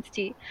thereof in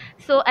Insti.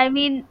 So, I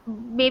mean,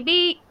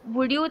 maybe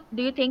do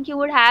you think you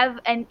would have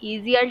an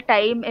easier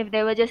time if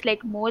there were just like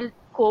more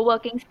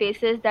co-working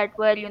spaces that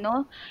were,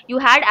 you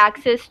had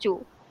access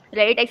to,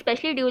 right?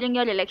 Especially during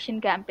your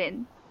election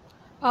campaign.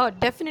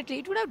 definitely,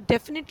 it would have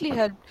definitely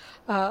helped.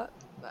 Uh,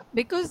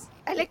 because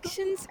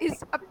elections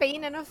is a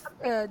pain enough,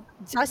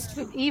 just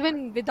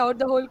even without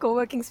the whole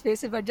co-working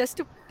spaces. But just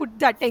to put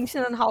the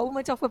attention on how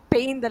much of a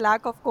pain the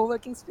lack of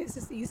co-working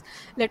spaces is,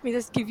 let me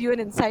just give you an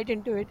insight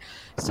into it.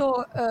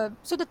 So,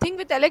 so the thing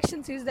with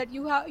elections is that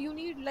you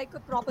need like a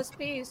proper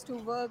space to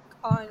work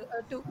on,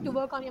 to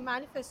work on your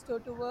manifesto,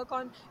 to work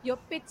on your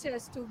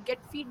pitches, to get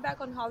feedback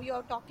on how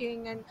you're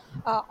talking, and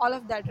all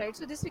of that, right?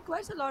 So this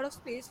requires a lot of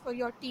space for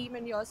your team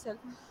and yourself.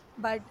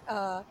 But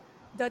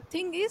the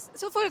thing is,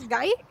 so for a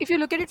guy, if you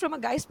look at it from a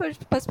guy's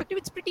perspective,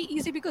 it's pretty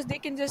easy, because they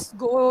can just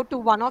go to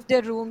one of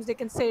their rooms, they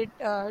can sit,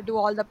 do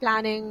all the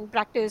planning,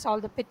 practice all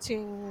the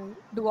pitching,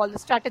 do all the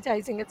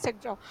strategizing,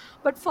 etc.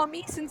 But for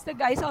me, since the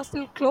guys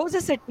hostel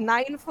closes at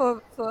 9,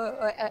 for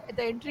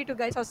the entry to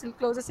guys hostel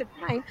closes at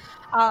 9,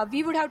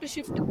 we would have to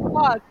shift to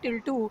co-op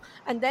till 2,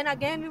 and then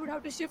again we would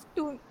have to shift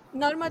to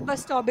Narmad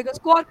bus stop because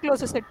Quark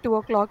closes at 2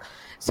 o'clock.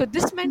 So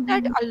this meant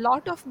that Mhm. a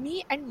lot of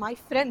me and my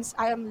friends,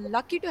 I am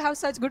lucky to have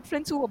such good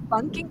friends who were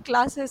bunking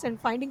classes and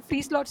finding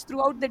free slots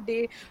throughout the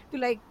day to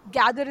like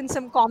gather in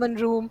some common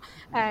room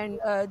and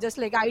just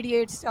like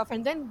ideate stuff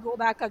and then go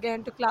back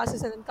again to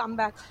classes and then come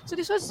back. So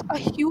this was a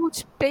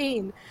huge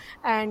pain,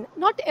 and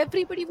not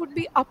everybody would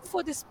be up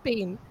for this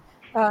pain.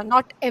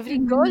 Not every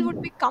girl would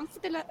Mhm. be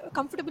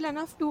comfortable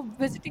enough to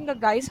visiting a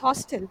guy's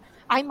hostel.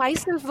 I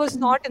myself was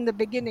not in the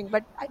beginning,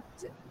 but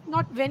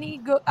not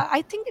many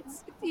I think it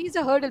is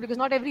a hurdle because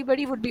not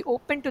everybody would be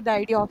open to the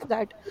idea of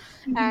that.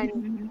 And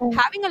Mhm.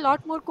 Right. having a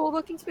lot more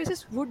co-working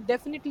spaces would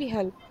definitely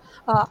help.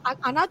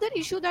 Another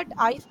issue that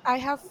I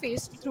have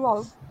faced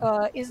throughout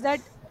is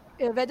that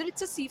whether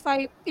it's a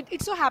C5,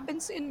 it so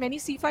happens in many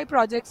C5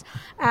 projects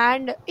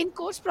and in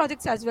course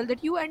projects as well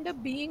that you end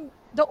up being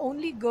the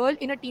only girl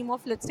in a team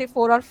of, let's say,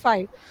 4 or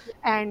 5,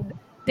 and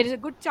there is a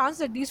good chance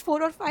that these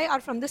 4 or 5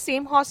 are from the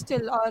same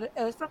hostel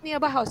or from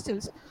nearby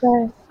hostels.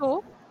 Right.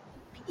 So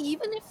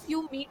even if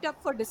you meet up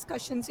for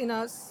discussions in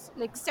a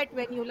like set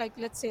venue, like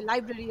let's say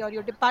library or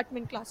your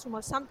department classroom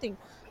or something,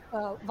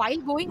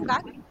 while going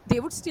back they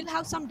would still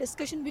have some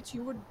discussion which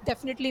you would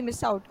definitely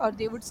miss out, or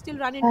they would still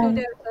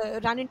Right.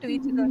 run into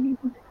each other.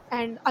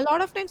 And a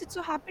lot of times it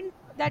so happened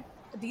that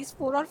these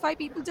 4 or 5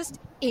 people just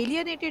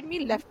alienated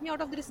me, left me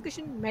out of the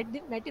discussion, met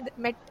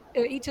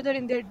each other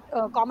in their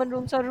common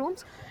rooms or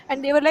rooms,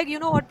 and they were like, you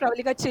know what,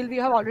 Pravalika, chill, we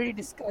have already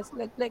discussed,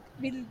 like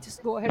we'll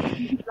just go ahead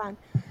with the plan.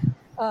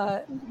 uh,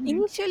 Mhm.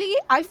 Initially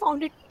I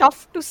found it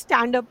tough to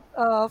stand up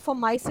for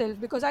myself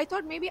because I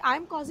thought maybe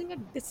I'm causing a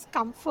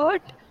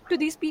discomfort to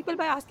these people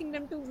by asking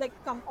them to like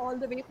come all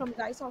the way from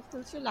guys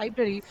hostels to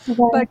library.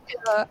 But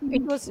Right.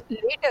 it was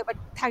later, but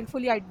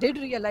thankfully I did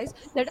realize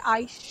that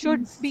I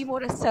should be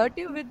more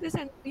assertive with this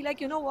and be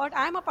like, you know what,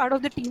 I'm a part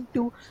of the team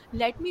too,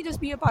 let me just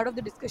be a part of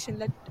the discussion.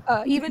 Let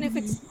even if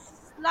it's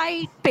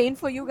slight pain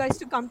for you guys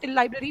to come to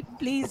library,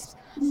 please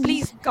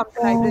come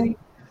to library. Right.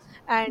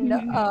 And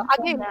Mhm.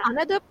 again, Yeah.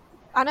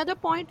 another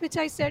point which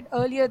I said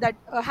earlier, that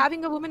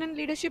having a woman in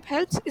leadership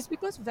helps, is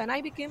because when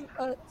I became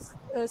a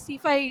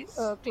C5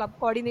 club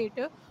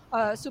coordinator,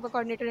 super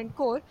coordinator and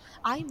core,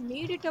 I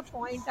made it a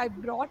point, I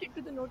brought it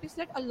to the notice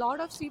that a lot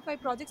of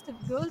C5 projects, the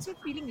girls were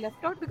feeling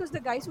left out because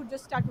the guys would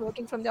just start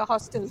working from their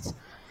hostels.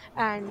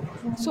 And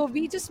so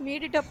we just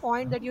made it a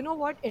point that, you know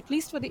what, at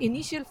least for the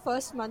initial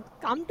first month,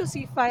 come to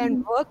C5 and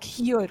work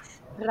here,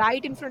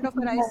 right in front of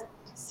our eyes.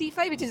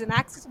 C5, which is an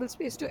accessible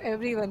space to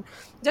everyone,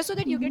 just so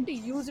that you get to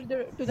use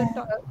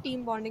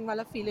team bonding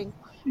wala feeling.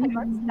 And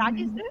once that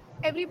is Mhm.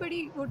 there,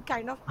 everybody would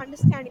kind of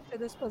understand each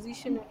other's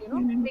position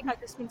and make Mhm.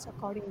 adjustments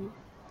accordingly.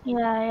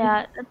 Yeah,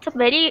 yeah. That's a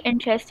very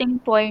interesting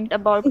point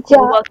about Yeah,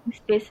 co-working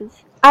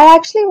spaces. I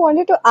actually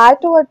wanted to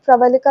add to what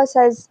Pravalika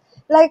says.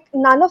 Like,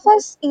 none of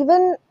us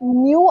even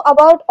knew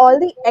about all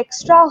the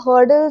extra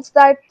hurdles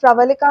that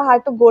Pravalika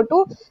had to go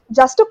to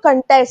just to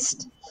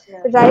contest,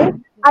 right?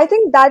 I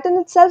think that in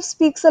itself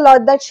speaks a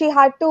lot that she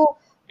had to,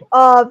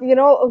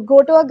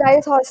 go to a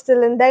guy's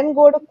hostel and then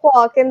go to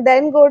Quark and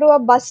then go to a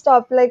bus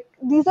stop. Like,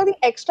 these are the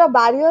extra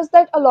barriers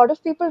that a lot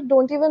of people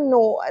don't even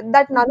know,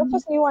 that none of Mhm.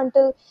 us knew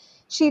until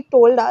she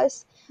told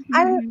us.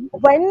 And Mhm.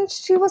 when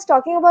she was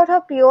talking about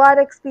her POR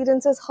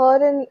experiences,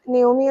 her and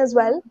Naomi as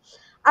well,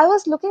 I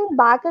was looking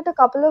back at a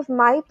couple of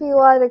my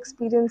POR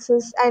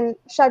experiences, and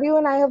Shariu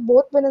and I have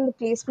both been in the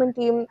placement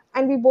team,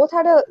 and we both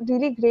had a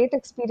really great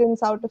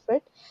experience out of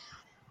it.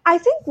 I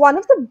think one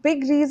of the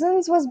big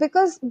reasons was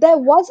because there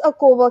was a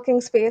co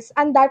working space,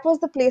 and that was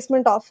the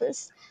placement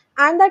office.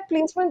 And that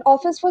placement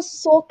office was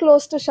so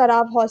close to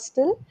Sharab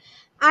Hostel.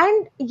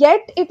 And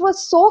yet, it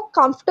was so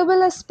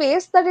comfortable a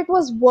space that it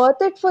was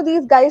worth it for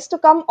these guys to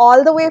come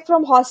all the way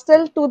from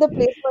hostel to the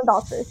placement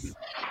office.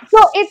 So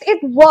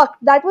it worked.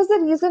 That was the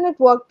reason it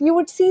worked. You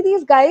would see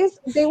these guys,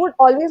 they would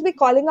always be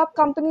calling up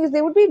companies,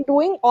 they would be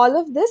doing all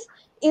of this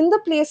in the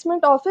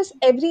placement office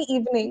every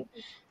evening.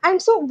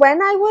 And so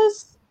when I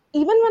was,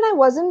 even when I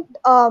wasn't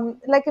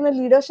like in a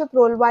leadership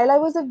role, while I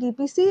was at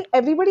DPC,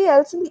 everybody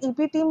else in the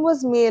EP team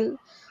was male.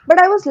 But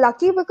I was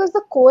lucky because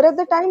the core at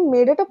the time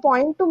made it a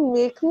point to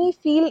make me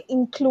feel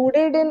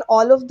included in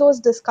all of those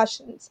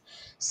discussions.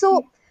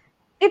 So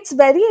it's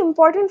very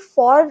important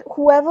for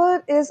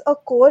whoever is a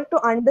core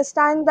to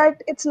understand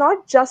that it's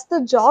not just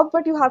the job,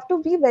 but you have to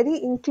be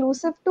very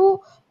inclusive to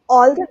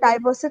all the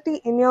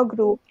diversity in your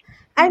group.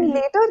 And Mhm.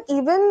 later,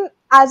 even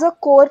as a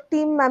core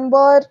team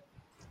member,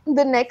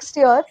 the next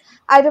year,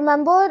 I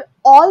remember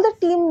all the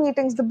team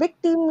meetings, the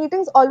big team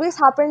meetings always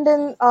happened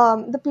in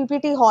the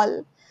PPT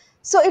hall.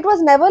 So it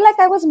was never like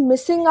I was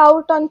missing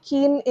out on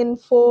keen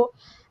info.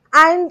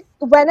 And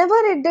whenever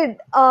it did,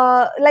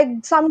 like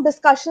some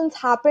discussions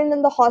happened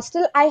in the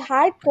hostel, I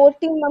had core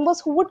team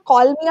members who would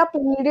call me up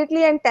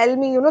immediately and tell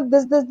me,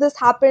 this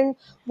happened.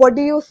 What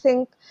do you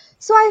think?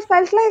 So I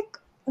felt like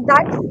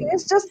that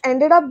space just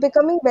ended up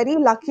becoming very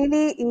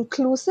luckily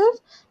inclusive,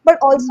 but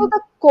also Mhm.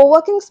 the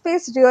co-working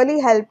space really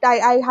helped.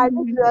 I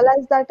hadn't Mhm.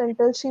 realized that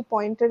until she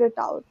pointed it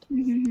out.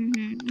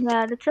 Mhm.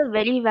 Yeah, that's a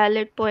very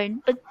valid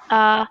point. But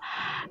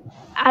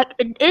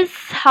Is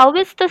how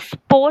is the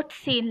sports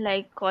scene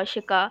like,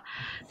 Kaushika?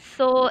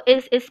 So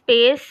is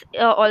space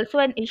also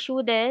an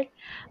issue there?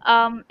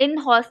 In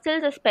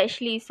hostels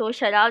especially, so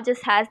Sharav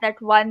just has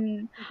that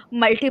one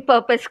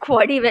multi-purpose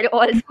quaddy where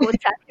all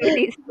sports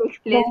activities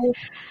take place. Right.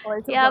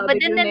 Also Yeah, but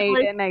barbecue then night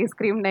also, and ice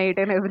cream night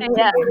and yeah, everything.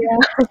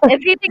 Yeah.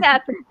 everything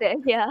happens there.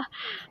 Yeah,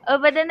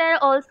 but then there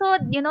are also,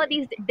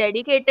 these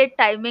dedicated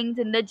timings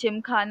in the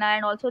gym khana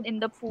and also in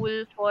the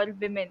pool for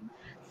women.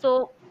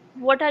 So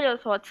what are your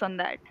thoughts on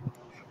that?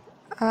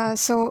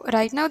 So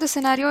right now the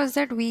scenario is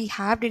that we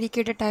have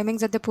dedicated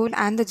timings at the pool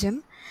and the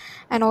gym,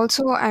 and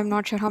also I'm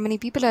not sure how many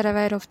people are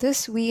aware of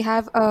this. We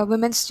have a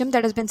women's gym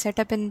that has been set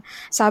up in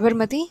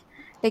Sabarmati.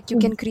 Like you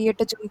can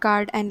create a gym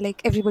card and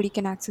like everybody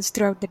can access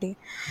throughout the day.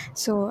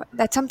 So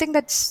that's something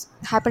that's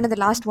happened in the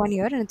last 1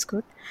 year and it's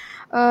good.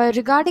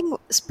 Regarding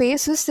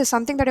spaces, there's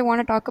something that I want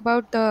to talk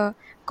about the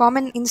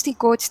common Insti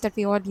courts that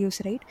we all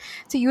use, right?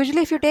 So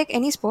usually if you take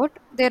any sport,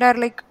 there are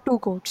like two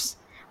courts,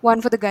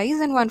 one for the guys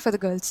and one for the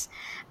girls,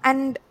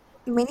 and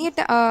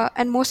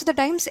and most of the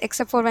times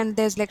except for when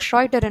there's like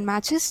shorter and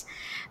matches,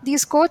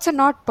 these courts are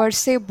not per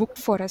se booked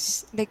for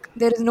us. Like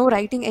there is no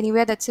writing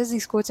anywhere that says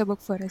these courts are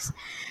booked for us.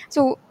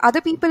 So other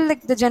people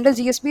like the general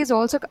GSB is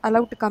also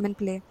allowed to come and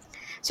play.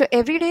 So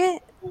every day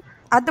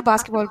at the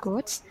basketball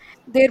courts,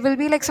 there will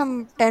be like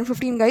some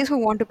 10-15 guys who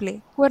want to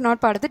play, who are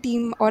not part of the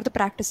team or the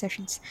practice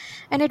sessions.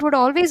 And it would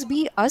always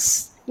be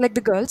us, like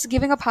the girls,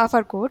 giving up half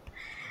our court.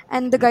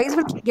 And the guys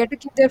will get to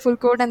keep their full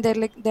court and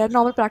their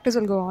normal practice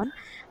will go on.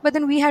 But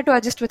then we had to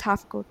adjust with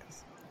half court.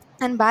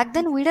 And back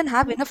then we didn't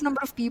have enough number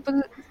of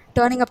people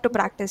turning up to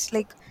practice.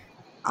 Like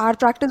our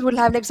practice will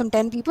have like some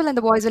 10 people and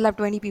the boys will have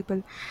 20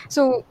 people.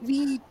 So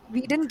we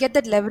didn't get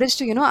that leverage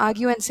to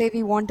argue and say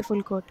we want a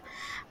full court.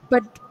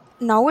 But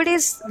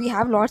nowadays we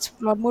have lot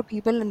more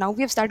people, and now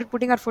we have started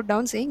putting our foot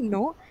down saying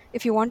no,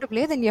 if you want to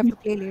play then you have to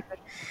play later.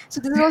 So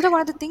this is also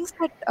one of the things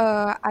that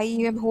I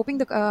am hoping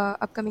the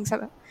upcoming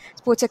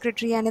sports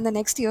secretary and in the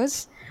next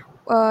years,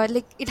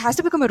 like it has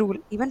to become a rule.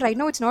 Even right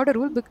now it's not a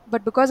rule,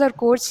 but because our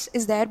coach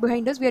is there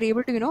behind us, we are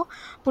able to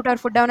put our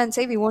foot down and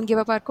say we won't give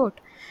up our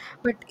court.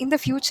 But in the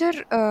future,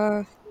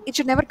 it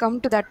should never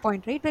come to that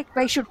point, right? Like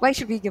why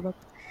should we give up?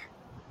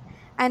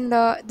 And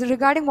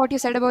regarding what you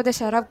said about the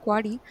Sharab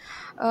Kwadi,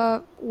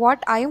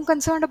 what I am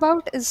concerned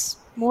about is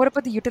more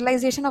about the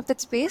utilization of that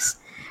space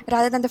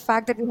rather than the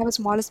fact that we have a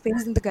smaller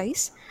space than the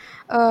guys.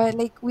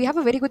 Like we have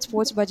a very good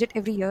sports budget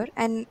every year,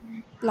 and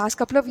last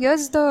couple of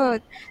years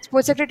the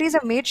sports secretaries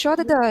have made sure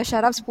that the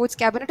Sharab sports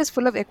cabinet is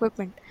full of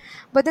equipment,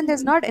 but then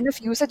there's not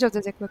enough usage of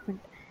this equipment.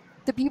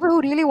 The people who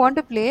really want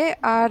to play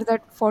are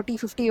that 40,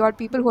 50 odd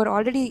people who are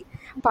already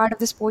part of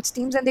the sports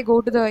teams and they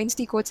go to the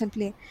insti courts and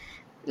play.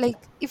 Like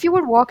if you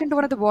would walk into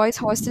one of the boys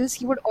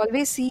hostels, you would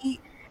always see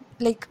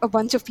like a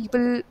bunch of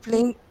people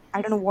playing,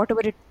 I don't know,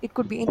 whatever it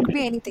could be. It could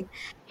be anything,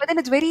 but then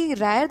it's very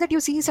rare that you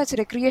see such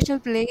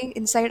recreational playing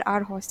inside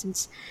our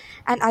hostels.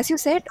 And as you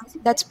said,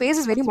 that space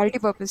is very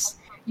multi-purpose.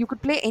 You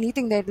could play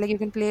anything there. Like you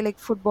can play like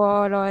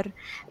football, or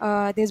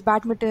there's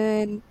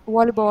badminton,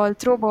 volleyball,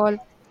 throw ball.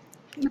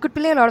 You could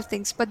play a lot of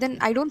things, but then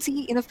I don't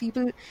see enough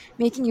people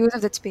making use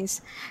of that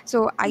space.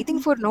 So I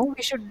think for now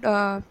we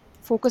should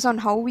focus on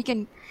how we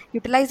can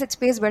utilize that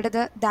space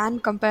better than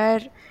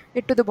compare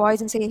it to the boys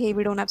and say, hey,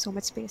 we don't have so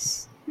much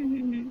space.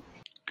 Mhm.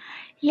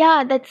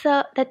 Yeah, that's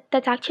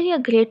actually a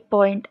great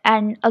point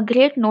and a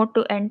great note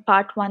to end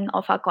part one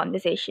of our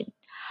conversation.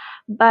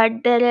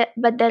 But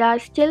there are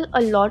still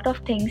a lot of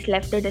things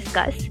left to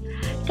discuss.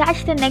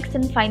 Catch the next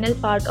and final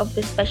part of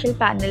this special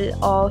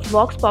panel of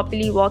Vox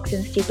Populi Vox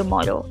Insti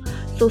tomorrow.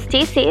 So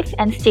stay safe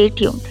and stay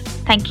tuned.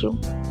 Thank you.